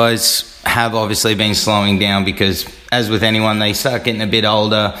that you guys have obviously been slowing down because, as with anyone, they start getting a bit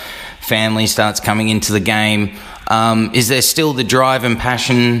older, family starts coming into the game. Is there still the drive and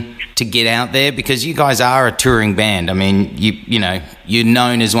passion to get out there? Because you guys are a touring band. I mean, you're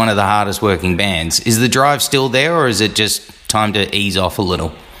known as one of the hardest working bands. Is the drive still there, or is it just time to ease off a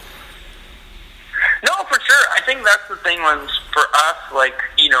little? No, for sure. I think that's the thing was for us,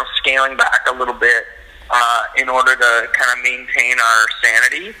 scaling back a little bit in order to kind of maintain our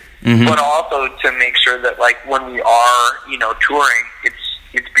sanity but also to make sure that like when we are, you know, touring,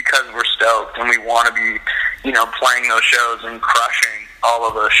 it's because we're stoked and we want to be, you know, playing those shows and crushing all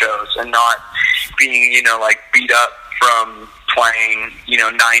of those shows and not being, you know, like beat up from playing, you know,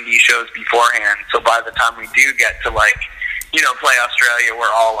 90 shows beforehand. So by the time we do get to like, you know, play Australia,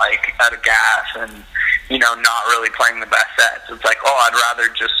 we're all like out of gas and, you know, not really playing the best sets. It's like, oh, I'd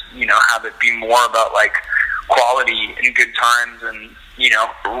rather just, you know, have it be more about like quality and good times and, you know,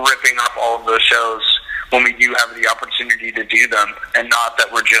 ripping up all of those shows when we do have the opportunity to do them, and not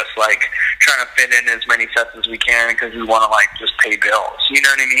that we're just like trying to fit in as many sets as we can because we want to like just pay bills. You know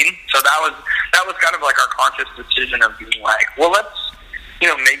what I mean? So that was kind of like our conscious decision of being like, well, let's, you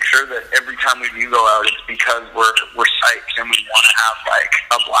know, make sure that every time we do go out, it's because we're psyched and we want to have like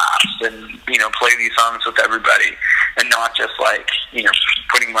a blast and, you know, play these songs with everybody and not just like, you know,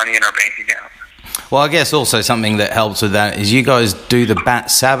 putting money in our bank account. Well, I guess also something that helps with that is you guys do the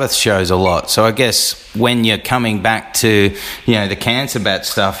Bat Sabbath shows a lot. So I guess when you're coming back to, you know, the Cancer Bat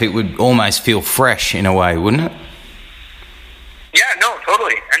stuff, it would almost feel fresh in a way, wouldn't it? Yeah, no,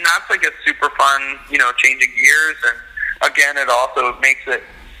 totally. And that's like a super fun, you know, change of gears. And again, it also makes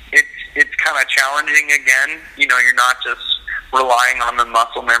it's kind of challenging again. You know, you're not just relying on the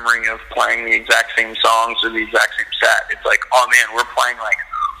muscle memory of playing the exact same songs or the exact same set. It's like, oh man, we're playing like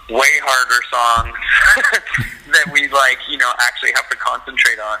way harder songs that we like, you know, actually have to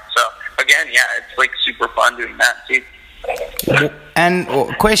concentrate on. So again, yeah, it's like super fun doing that too. And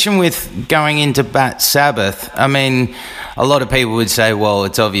question with going into Bat Sabbath, I mean, a lot of people would say, well,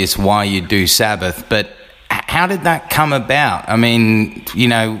 it's obvious why you do Sabbath, but how did that come about? I mean, you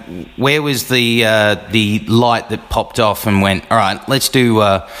know, where was the light that popped off and went, all right, let's do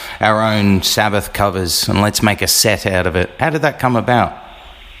our own Sabbath covers and let's make a set out of it? How did that come about?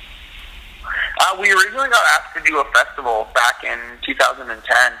 We originally got asked to do a festival back in 2010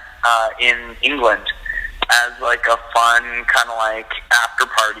 in England as like a fun kind of like after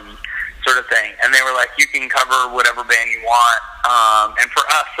party sort of thing. And they were like, you can cover whatever band you want. And for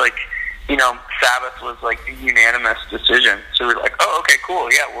us, like, you know, Sabbath was like a unanimous decision. So we were like, oh, okay,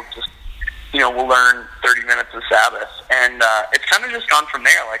 cool. Yeah, we'll just, you know, we'll learn 30 minutes of Sabbath. And it's kind of just gone from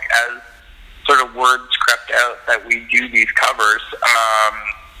there. Like as sort of words crept out that we do these covers,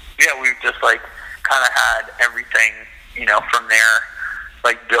 yeah, we've just like kind of had everything, you know, from there,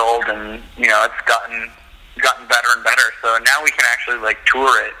 like build, and you know, it's gotten better and better. So now we can actually like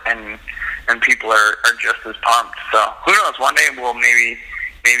tour it, and people are just as pumped. So who knows? One day we'll maybe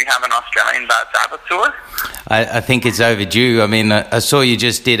have an Australian Bat Sabbath tour. I think it's overdue. I mean, I saw you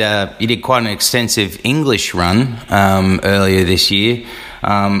just did quite an extensive English run earlier this year.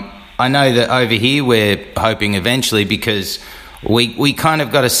 I know that over here we're hoping eventually, because we kind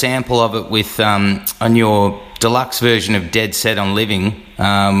of got a sample of it with on your deluxe version of Dead Set on Living.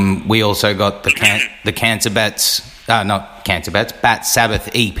 We also got the Cancer Bats, not Cancer Bats, Bat Sabbath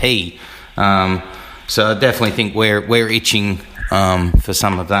EP. So I definitely think we're itching for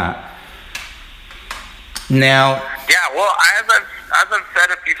some of that. Now, yeah, well, as I've said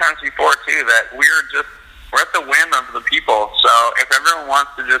a few times before too, that we're at the whim of the people. So if everyone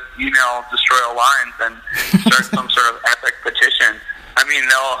wants to just email Destroy All Lines and start some sort of epic petition, I mean,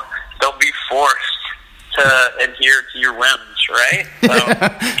 they'll be forced to adhere to your whims, right? So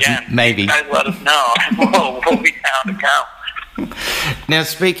again, maybe you guys let us know. We'll be down to go. Now,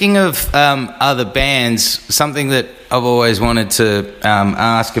 speaking of other bands, something that I've always wanted to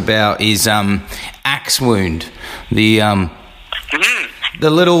ask about is Axewound, the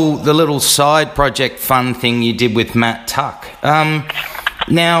little side project fun thing you did with Matt Tuck.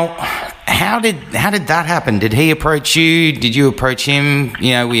 Now, how did that happen? Did he approach you? Did you approach him?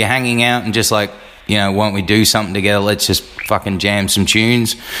 You know, were you hanging out and just like, you know, why don't we do something together? Let's just fucking jam some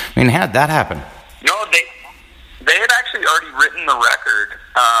tunes. I mean, how'd that happen? No, they had actually already written the record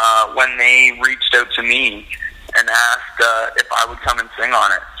when they reached out to me and asked if I would come and sing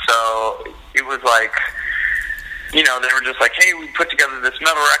on it. So it was like, you know, they were just like, hey, we put together this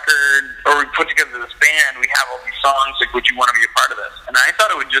metal record, or we put together this band, we have all these songs, like, would you want to be a part of this? And I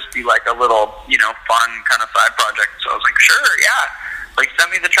thought it would just be like a little, you know, fun kind of side project. So I was like, sure, yeah, like,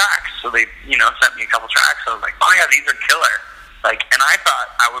 send me the tracks. So they, you know, sent me a couple tracks. So I was like, oh yeah, these are killer. Like, and I thought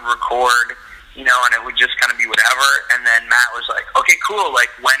I would record, you know, and it would just kind of be whatever. And then Matt was like, okay, cool,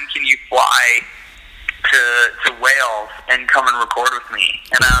 like, when can you fly to Wales and come and record with me?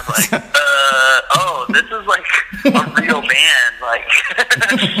 And I was like, oh, this is like a real band, like.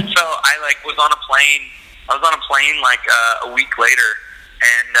 So I like was on a plane like a week later,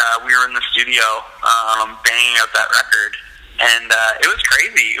 and we were in the studio banging out that record, and it was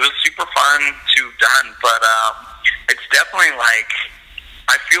crazy. It was super fun to have done, but it's definitely like,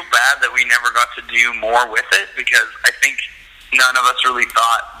 I feel bad that we never got to do more with it, because I think none of us really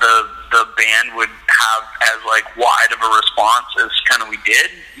thought the band would have as like wide of a response as kind of we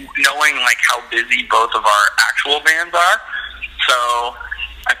did, knowing like how busy both of our actual bands are. So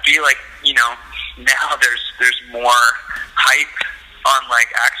I feel like, you know, now there's more hype on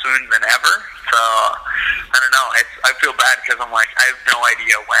like Axewound than ever. So I don't know. I feel bad because I'm like, I have no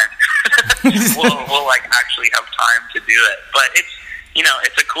idea when we'll like actually have time to do it. But it's, you know,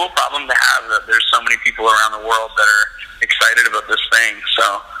 it's a cool problem to have that there's so many people around the world that are excited about this thing. So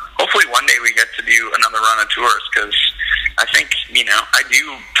hopefully one day we get to do another run of tours, because I think, you know, I do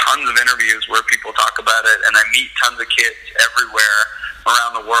tons of interviews where people talk about it, and I meet tons of kids everywhere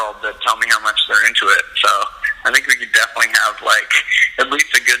around the world that tell me how much they're into it. So I think we could definitely have like at least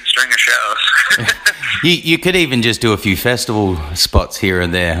a good string of shows. You could even just do a few festival spots here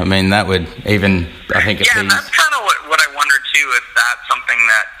and there. I mean, that would even, I think, yeah, that's kind of what I wonder too, if that's something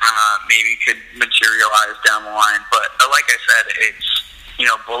that maybe could materialize down the line. But like I said, it's, you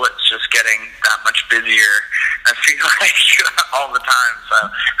know, Bullet's just getting that much busier, I feel like, all the time. So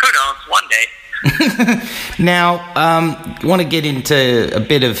who knows, one day. Now, I want to get into a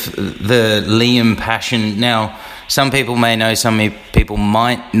bit of the Liam passion. Now, some people may know, some people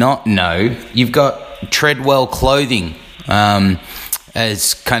might not know. You've got Treadwell Clothing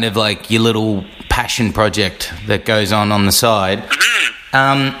as kind of like your little passion project that goes on the side.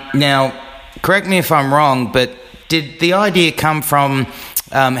 Now, correct me if I'm wrong, but did the idea come from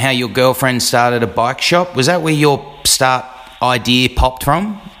how your girlfriend started a bike shop? Was that where your start idea popped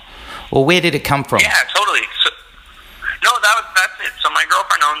from? Or where did it come from? Yeah, totally. So, no, that's it. So my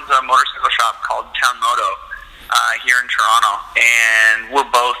girlfriend owns a motorcycle shop called Town Moto here in Toronto, and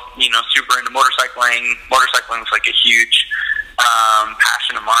we're both, you know, super into motorcycling. Motorcycling is like a huge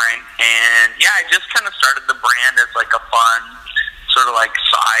passion of mine, and yeah, I just kind of started the brand as like a fun sort of like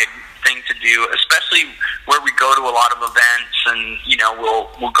side thing to do, especially where we go to a lot of events, and you know,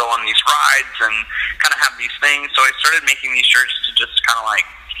 we'll go on these rides and kind of have these things. So I started making these shirts to just kind of like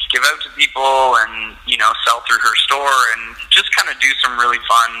give out to people and, you know, sell through her store and just kind of do some really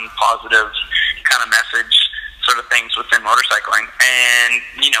fun, positive kind of message sort of things within motorcycling. And,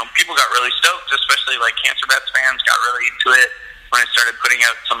 you know, people got really stoked, especially like Cancer Bets fans got really into it when I started putting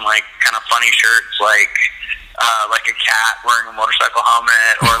out some like kind of funny shirts, like a cat wearing a motorcycle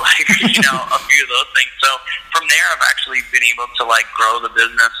helmet, or like, you know, a few of those things. So from there, I've actually been able to like grow the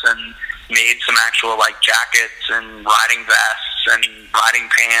business and made some actual like jackets and riding vests and riding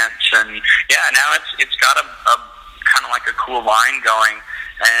pants, and yeah, now it's got a kind of like a cool line going,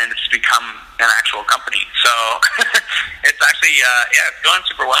 and it's become an actual company. So it's actually it's going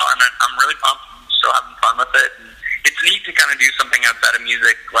super well, and I'm really pumped. I'm still having fun with it, and it's neat to kind of do something outside of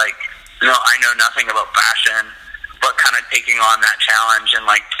music. Like, you know, I know nothing about fashion, but kind of taking on that challenge and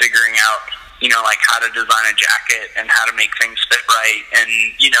like figuring out, you know, like how to design a jacket and how to make things fit right, and,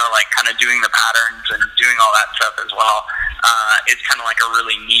 you know, like kind of doing the patterns and doing all that stuff as well. It's kind of like a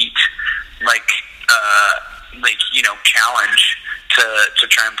really neat, like, you know, challenge to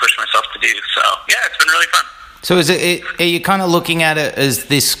try and push myself to do. So yeah, it's been really fun. So are you kind of looking at it as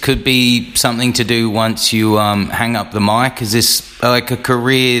this could be something to do once you hang up the mic? Is this like a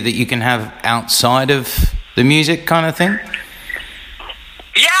career that you can have outside of the music kind of thing?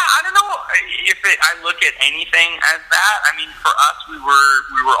 Yeah, I don't know if I look at anything as that. I mean, for us, we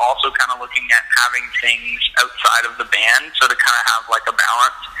were also kind of looking at having things outside of the band, so to kind of have like a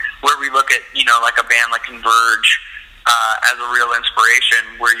balance where we look at, you know, like a band like Converge as a real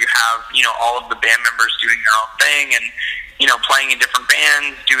inspiration, where you have, you know, all of the band members doing their own thing and, you know, playing in different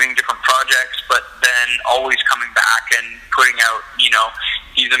bands, doing different projects, but then always coming back and putting out, you know,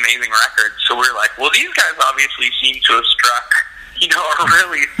 these amazing records. So we're like, well, these guys obviously seem to have struck, you know, a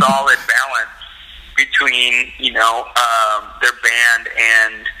really solid balance between, you know, their band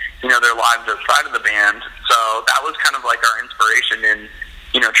and, you know, their lives outside of the band. So that was kind of like our inspiration in,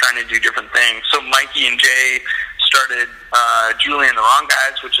 you know, trying to do different things. So Mikey and Jay started Julie and the Wrong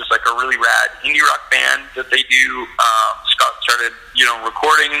Guys, which is like a really rad indie rock band that they do. Scott started, you know,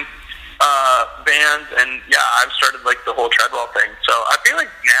 recording bands, and yeah, I've started like the whole Treadwell thing. So I feel like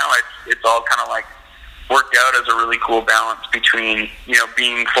now it's all kind of like worked out as a really cool balance between, you know,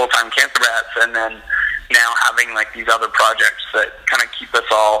 being full-time Cancer Bats and then now having like these other projects that kind of keep us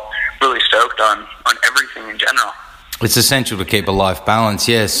all really stoked on everything in general. It's essential to keep a life balance,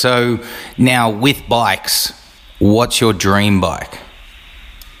 yes. So now with bikes, what's your dream bike?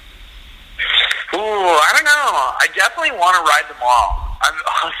 Ooh, I don't know. I definitely want to ride them all.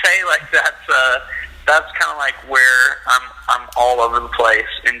 I'll say like that's kind of like where I'm all over the place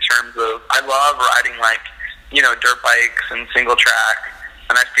in terms of, I love riding like, you know, dirt bikes and single track.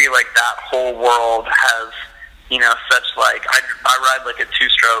 And I feel like that whole world has, you know, such like, I ride like a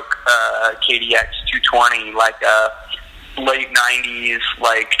two-stroke KDX 220, like a late 90s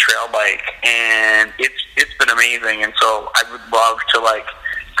like trail bike, and it's been amazing. And so I would love to like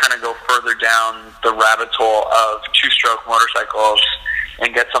kind of go further down the rabbit hole of two-stroke motorcycles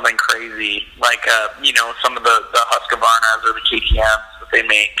and get something crazy, like you know, some of the Husqvarnas or the KTMs that they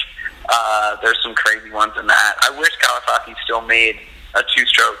make. There's some crazy ones in that. I wish Kawasaki still made a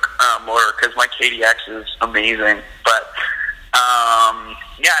two-stroke motor, because my KDX is amazing. But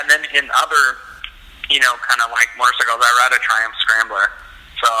yeah, and then in other, you know, kind of like motorcycles, I ride a Triumph Scrambler.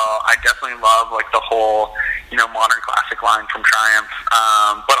 So I definitely love like the whole, you know, modern classic line from Triumph.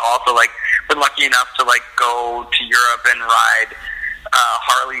 But also like been lucky enough to like go to Europe and ride.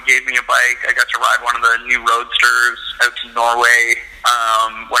 Harley gave me a bike. I got to ride one of the new Roadsters out to Norway.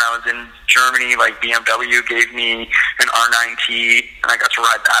 When I was in Germany, like BMW gave me an R9T, and I got to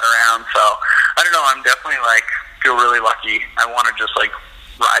ride that around. So I don't know. I'm definitely like feel really lucky. I want to just like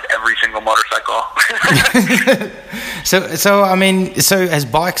ride every single motorcycle. So I mean, so has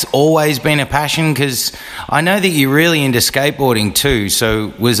bikes always been a passion? Because I know that you're really into skateboarding too.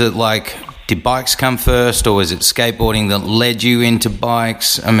 So was it like, did bikes come first, or was it skateboarding that led you into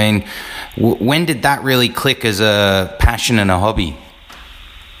bikes? I mean, when did that really click as a passion and a hobby?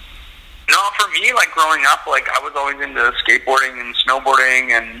 No, for me, like growing up, like I was always into skateboarding and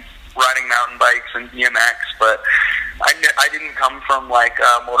snowboarding and riding mountain bikes and BMX, but I didn't come from like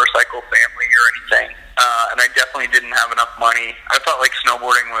a motorcycle family or anything, and I definitely didn't have enough money. I felt like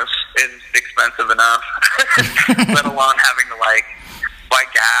snowboarding is expensive enough, let alone having to like buy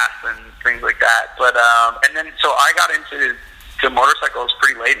gas and things like that. But and then so I got into motorcycles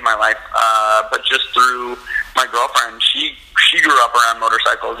pretty late in my life, but just through my girlfriend. She grew up around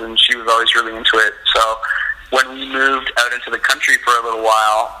motorcycles, and she was always really into it. So when we moved out into the country for a little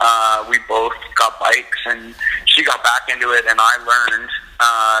while, we both got bikes, and she got back into it, and I learned.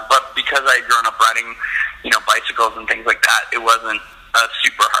 But because I had grown up riding, you know, bicycles and things like that, it wasn't a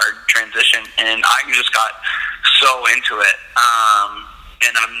super hard transition, and I just got so into it.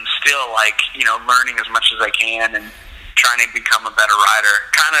 And I'm still like, you know, learning as much as I can and trying to become a better rider,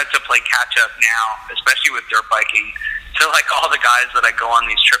 kind of to play catch up now, especially with dirt biking, to like all the guys that I go on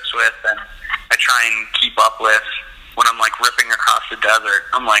these trips with, and I try and keep up with when I'm like ripping across the desert.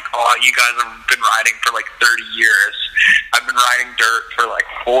 I'm like, oh, you guys have been riding for like 30 years. I've been riding dirt for like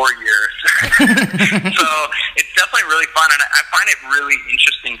 4 years. So it's definitely really fun, and I find it really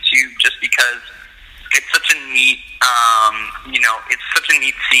interesting too, just because it's such a neat, you know, it's such a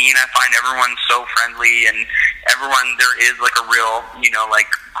neat scene. I find everyone's so friendly, and there is like a real, you know, like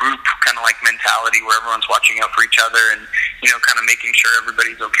group kind of like mentality where everyone's watching out for each other and, you know, kind of making sure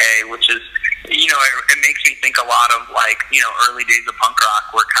everybody's okay, which is, you know, it makes me think a lot of like, you know, early days of punk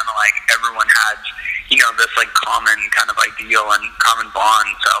rock, where kind of like everyone had, you know, this like common kind of ideal and common bond.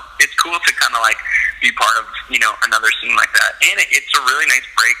 So it's cool to kind of like be part of, you know, another scene like that. And it's a really nice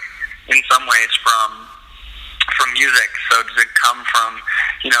break in some ways from music. So to come from,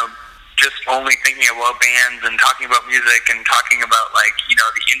 you know, just only thinking about bands and talking about music and talking about like, you know,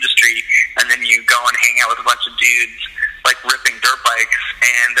 the industry, and then you go and hang out with a bunch of dudes like ripping dirt bikes,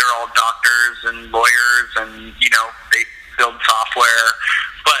 and they're all doctors and lawyers, and, you know, they build software,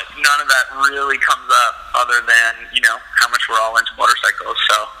 but none of that really comes up other than, you know, how much we're all into motorcycles.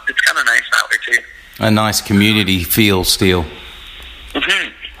 So it's kind of nice that way too. A nice community feel still.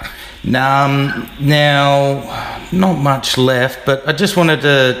 Mm-hmm. Now, not much left, but I just wanted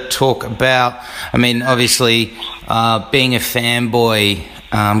to talk about, I mean, obviously, being a fanboy,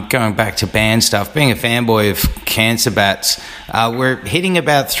 going back to band stuff, being a fanboy of Cancer Bats, we're hitting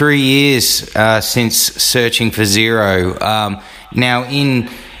about 3 years since Searching for Zero. Now, in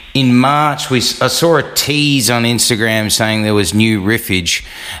March, I saw a tease on Instagram saying there was new riffage.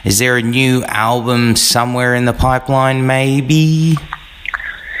 Is there a new album somewhere in the pipeline, maybe?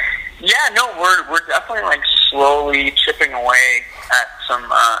 Yeah, no, we're definitely like slowly chipping away at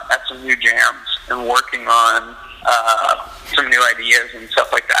some new jams and working on some new ideas and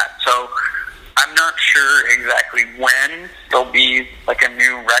stuff like that. So I'm not sure exactly when there'll be like a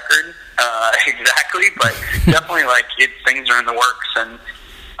new record exactly, but definitely like things are in the works, and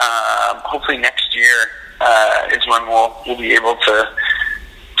hopefully next year is when we'll be able to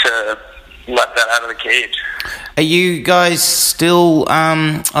let that out of the cage. Are you guys still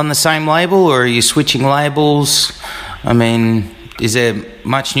on the same label, or are you switching labels? I mean, is there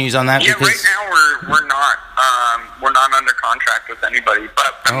much news on that? Yeah, right now we're not under contract with anybody,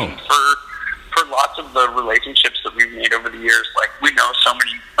 but I mean, for lots of the relationships that we've made over the years, like we know so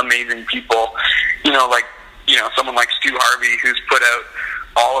many amazing people, you know, like, you know, someone like Stu Harvey, who's put out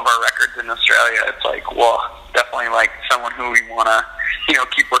all of our records in Australia, it's like, well, definitely like someone who we want to,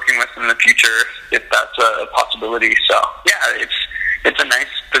 keep working with in the future if that's a possibility. So yeah, it's a nice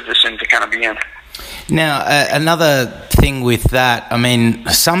position to kind of be in. Now, another thing with that, I mean,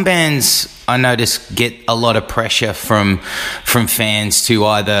 some bands I notice get a lot of pressure from fans to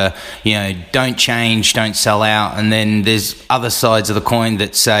either, don't change, don't sell out, and then there's other sides of the coin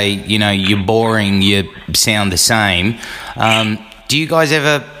that say, you're boring, you sound the same. Do you guys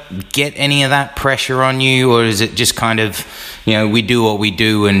ever get any of that pressure on you, or is it just kind of, we do what we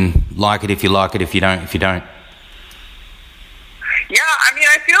do and like it if you like it, if you don't, if you don't? Yeah, I mean,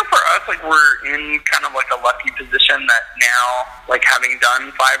 I feel for us, like, we're in kind of like a lucky position that now, like, having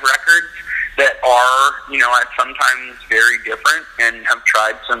done 5 records that are, at sometimes very different and have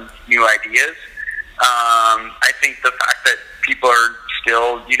tried some new ideas. I think the fact that people are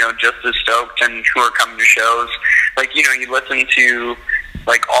still, just as stoked and who are coming to shows, like, you listen to,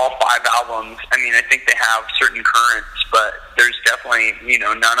 like, all 5 albums. I mean, I think they have certain currents, but there's definitely,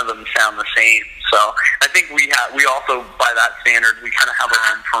 none of them sound the same. So I think we also, by that standard, we kind of have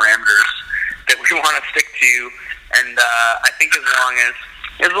our own parameters that we want to stick to. And I think as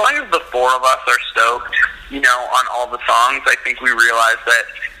long as the 4 of us are stoked, on all the songs, I think we realize that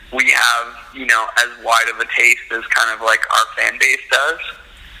we have, as wide of a taste as kind of like our fan base does.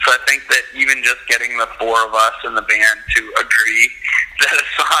 So I think that even just getting the 4 of us in the band to agree that a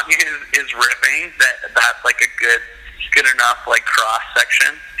song is ripping, that's like a good enough like cross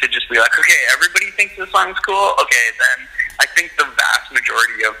section to just be like, okay, everybody thinks this song's cool. Okay, then I think the vast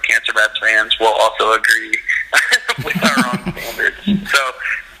majority of Cancer Bats fans will also agree with our own standards. So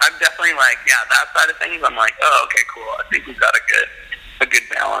I'm definitely like, yeah, that side of things, I'm like, oh, okay, cool. I think we've got a good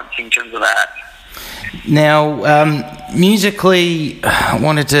balance in terms of that. Now, musically, I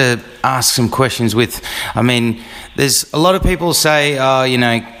wanted to ask some questions with, I mean, there's a lot of people say,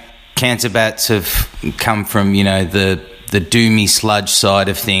 Cancer Bats have come from, the doomy sludge side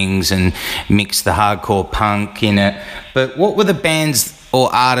of things and mixed the hardcore punk in it. But what were the bands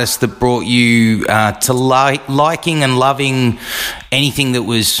or artists that brought you to liking and loving anything that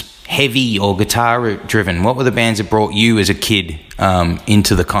was heavy or guitar driven? What were the bands that brought you as a kid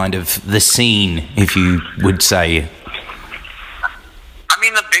into the kind of the scene, if you would say? I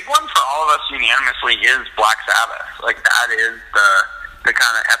mean, the big one for all of us unanimously is Black Sabbath. Like, that is the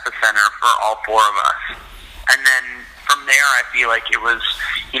kind of epicenter for all 4 of us. And then from there, I feel like it was,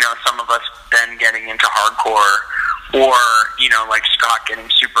 some of us then getting into hardcore, or, like Scott getting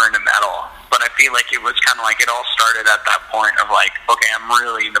super into metal. But I feel like it was kind of like it all started at that point of like, okay, I'm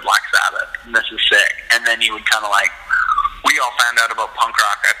really into Black Sabbath, and this is sick. And then you would kind of like, we all found out about punk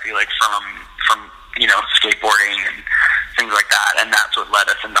rock, I feel like, from skateboarding and things like that. And that's what led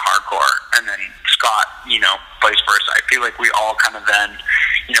us into hardcore. And then Scott, vice versa. I feel like we all kind of then,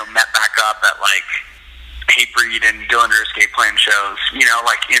 met back up at like Hatebreed and Dillinger Escape Plan shows,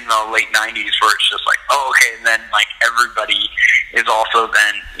 like in the late 90s, where it's just like, oh, okay, and then like everybody is also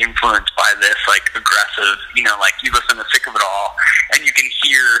then influenced by this like aggressive, like you listen to Sick of It All and you can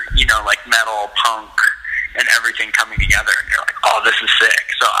hear, like metal, punk, and everything coming together, and you're like, oh, this is sick.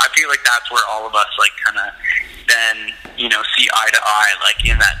 So I feel like that's where all of us like kind of then, see eye to eye, like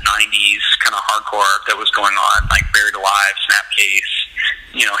in that 90s kind of hardcore that was going on, like Buried Alive, Snapcase,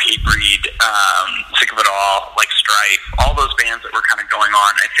 Hatebreed, Sick of It All, like Strife, all those bands that were kind of going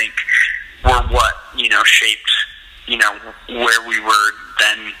on, I think were what, shaped, where we were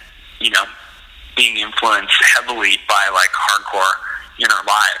then, being influenced heavily by like hardcore in our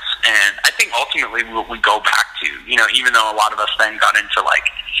lives. And I think ultimately what we go back to, even though a lot of us then got into like,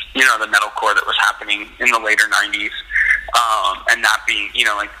 the metalcore that was happening in the later 90s, and that being,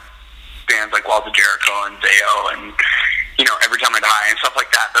 like bands like Walls of Jericho and Zayo and, Every Time I Die and stuff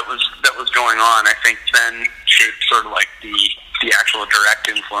like that was going on, I think then shaped sort of like the actual direct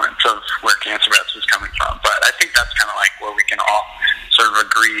influence of where Cancer Bats was coming from. But I think that's kind of like where we can all sort of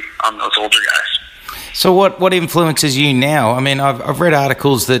agree on those older guys. So what influences you now? I mean, I've read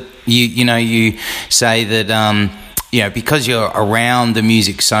articles that you say that because you're around the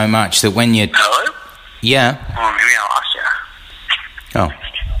music so much that when you Hello? Yeah. Oh, maybe I lost you. Oh.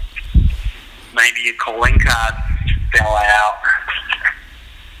 Maybe your calling card fell out.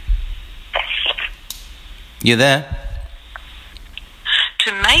 You there?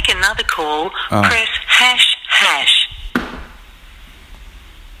 To make another call, press ##.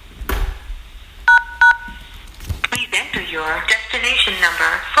 Please enter your destination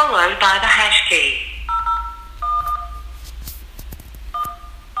number followed by the hash key.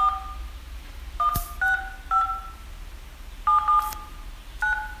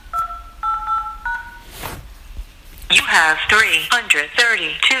 You have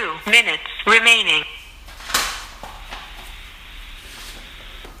 332 minutes remaining.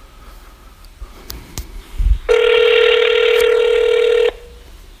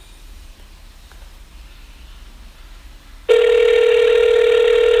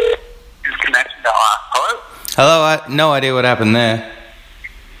 Hello? Hello, no idea what happened there.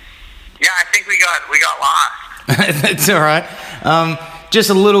 Yeah, I think we got lost. That's all right. Just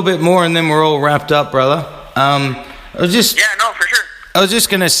a little bit more, and then we're all wrapped up, brother. I was just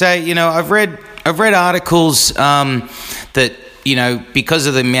going to say, you know, I've read articles that, you know, because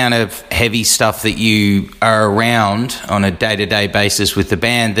of the amount of heavy stuff that you are around on a day-to-day basis with the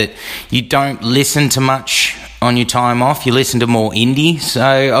band, that you don't listen to much on your time off. You listen to more indie. So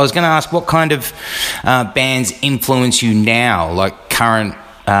I was going to ask, what kind of bands influence you now, like current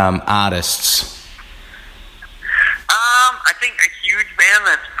artists? I think a huge band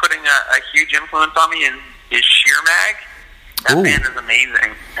that's putting a huge influence on me is Sheer Mag. That Ooh. band is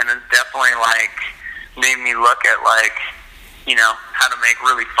amazing, and it's definitely like made me look at like, you know, how to make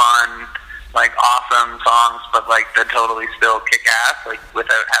really fun, like awesome songs, but like that totally still kick ass, like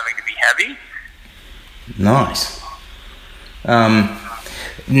without having to be heavy. Nice.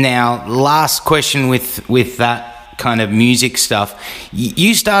 Now, last question with that kind of music stuff.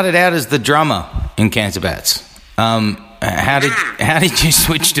 You started out as the drummer in Cancer Bats. How did you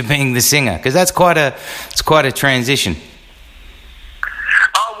switch to being the singer? Because it's quite a transition.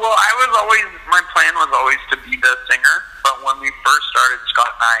 Oh well, my plan was always to be the singer, but when we first started,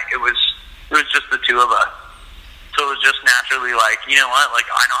 Scott and I, it was just the two of us. So it was just naturally like, you know what, like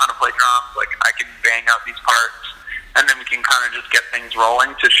I know how to play drums, like I can bang out these parts, and then we can kind of just get things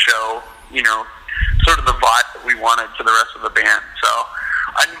rolling to show, you know, sort of the vibe that we wanted to the rest of the band. So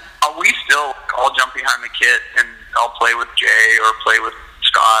we still all jump behind the kit, and I'll play with Jay or play with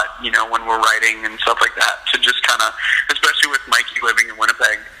Scott, you know, when we're writing and stuff like that, to just kind of, especially with Mikey living in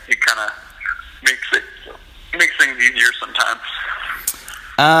Winnipeg, it kind of makes things easier sometimes.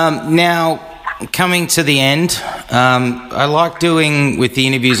 Now, coming to the end, I like doing, with the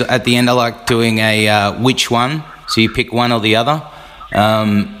interviews at the end, I like doing a which one, so you pick one or the other.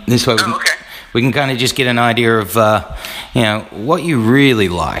 This way we can kind of just get an idea of, you know, what you really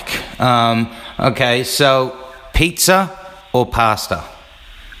like. Okay, so pizza or pasta?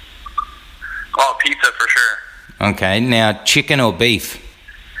 Oh, pizza for sure. Okay, now chicken or beef?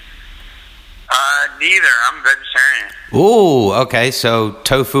 Neither. I'm vegetarian. Ooh, okay, so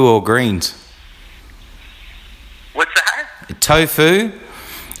tofu or greens? What's that? Tofu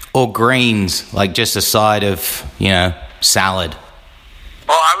or greens, like just a side of, you know, salad?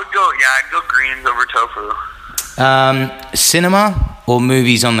 Oh, I'd go greens over tofu. Cinema or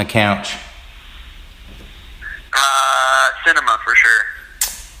movies on the couch? Cinema for sure.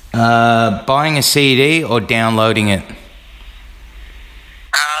 Buying a CD or downloading it?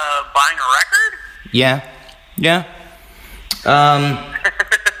 Buying a record? Yeah.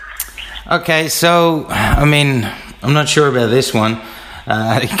 Okay, so, I mean, I'm not sure about this one,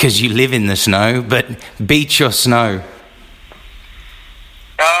 because you live in the snow, but beach or snow?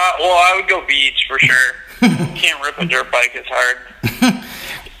 Well, I would go beach for sure. Can't rip a dirt bike, it's hard.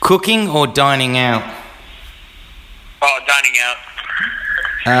 Cooking or dining out? Oh, dining out.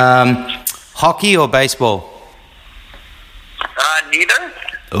 Hockey or baseball? Neither.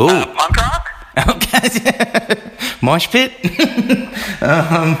 Ooh. Punk rock? Okay. Mosh pit?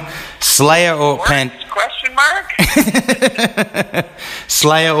 Slayer or Question mark?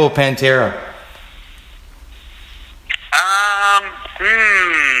 Slayer or Pantera?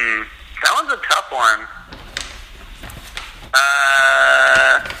 That one's a tough one.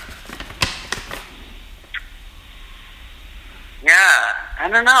 Yeah, I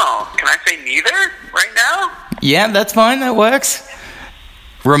don't know. Can I say neither right now? Yeah, that's fine. That works.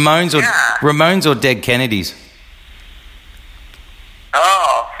 Ramones or Dead Kennedys?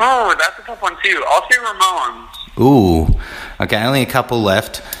 Oh, that's a tough one too. I'll say Ramones. Ooh. Okay, only a couple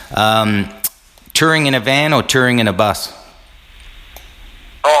left. Touring in a van or touring in a bus?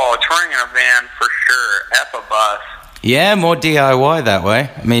 Oh, touring in a van for sure. F a bus. Yeah, more DIY that way.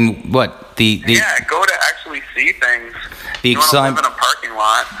 I mean, what yeah, go to actually see things. The you want to live in a parking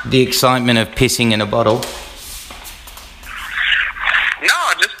lot. The excitement of pissing in a bottle.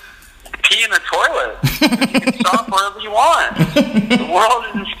 No, just pee in a toilet. You can stop wherever you want. The world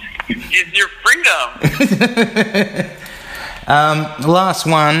is your freedom. Last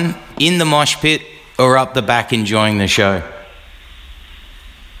one, in the mosh pit or up the back enjoying the show?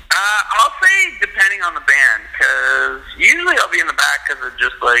 I'll say depending on the band, because usually I'll be in the back because I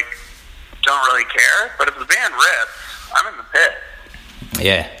just like don't really care. But if the band rips, I'm in the pit.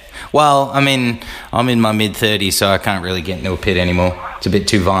 Yeah. Well, I mean, I'm in my mid-30s, so I can't really get into a pit anymore. It's a bit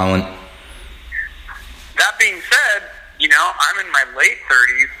too violent. That being said, you know, I'm in my late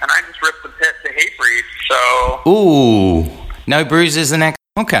 30s, and I just ripped the pit to hay freeze, so... Ooh, no bruises the next...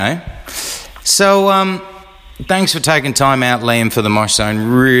 Okay. So, thanks for taking time out, Liam, for the Mosh Zone.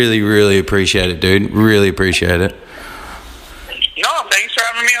 Really, really appreciate it, dude. Really appreciate it. No, thanks for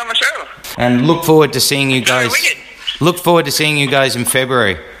having me on the show. And look forward to seeing you guys. Wicked. Look forward to seeing you guys in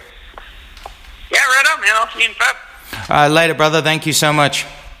February. Yeah, right on, man. I'll see you in Feb. Later, brother. Thank you so much.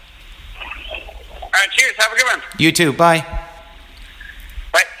 All right, cheers. Have a good one. You too. Bye.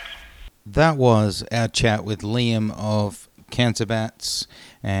 Bye. That was our chat with Liam of Cancer Bats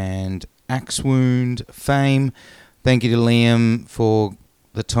and Axewound fame. Thank you to Liam for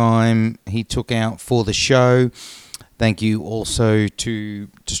the time he took out for the show. Thank you also to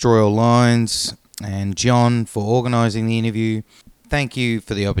Destroy All Lines and John for organising the interview. Thank you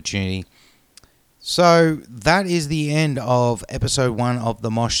for the opportunity. So that is the end of episode 1 of the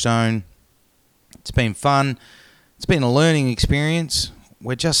Mosh Zone. It's been fun. It's been a learning experience.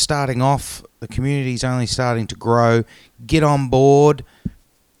 We're just starting off. The community's only starting to grow. Get on board.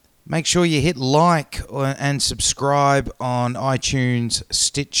 Make sure you hit like and subscribe on iTunes,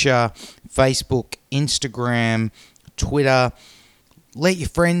 Stitcher, Facebook, Instagram, Twitter. Let your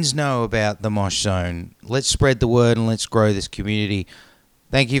friends know about the Mosh Zone. Let's spread the word and let's grow this community.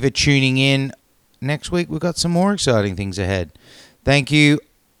 Thank you for tuning in. Next week we've got some more exciting things ahead. Thank you.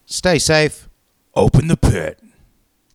 Stay safe. Open the pit.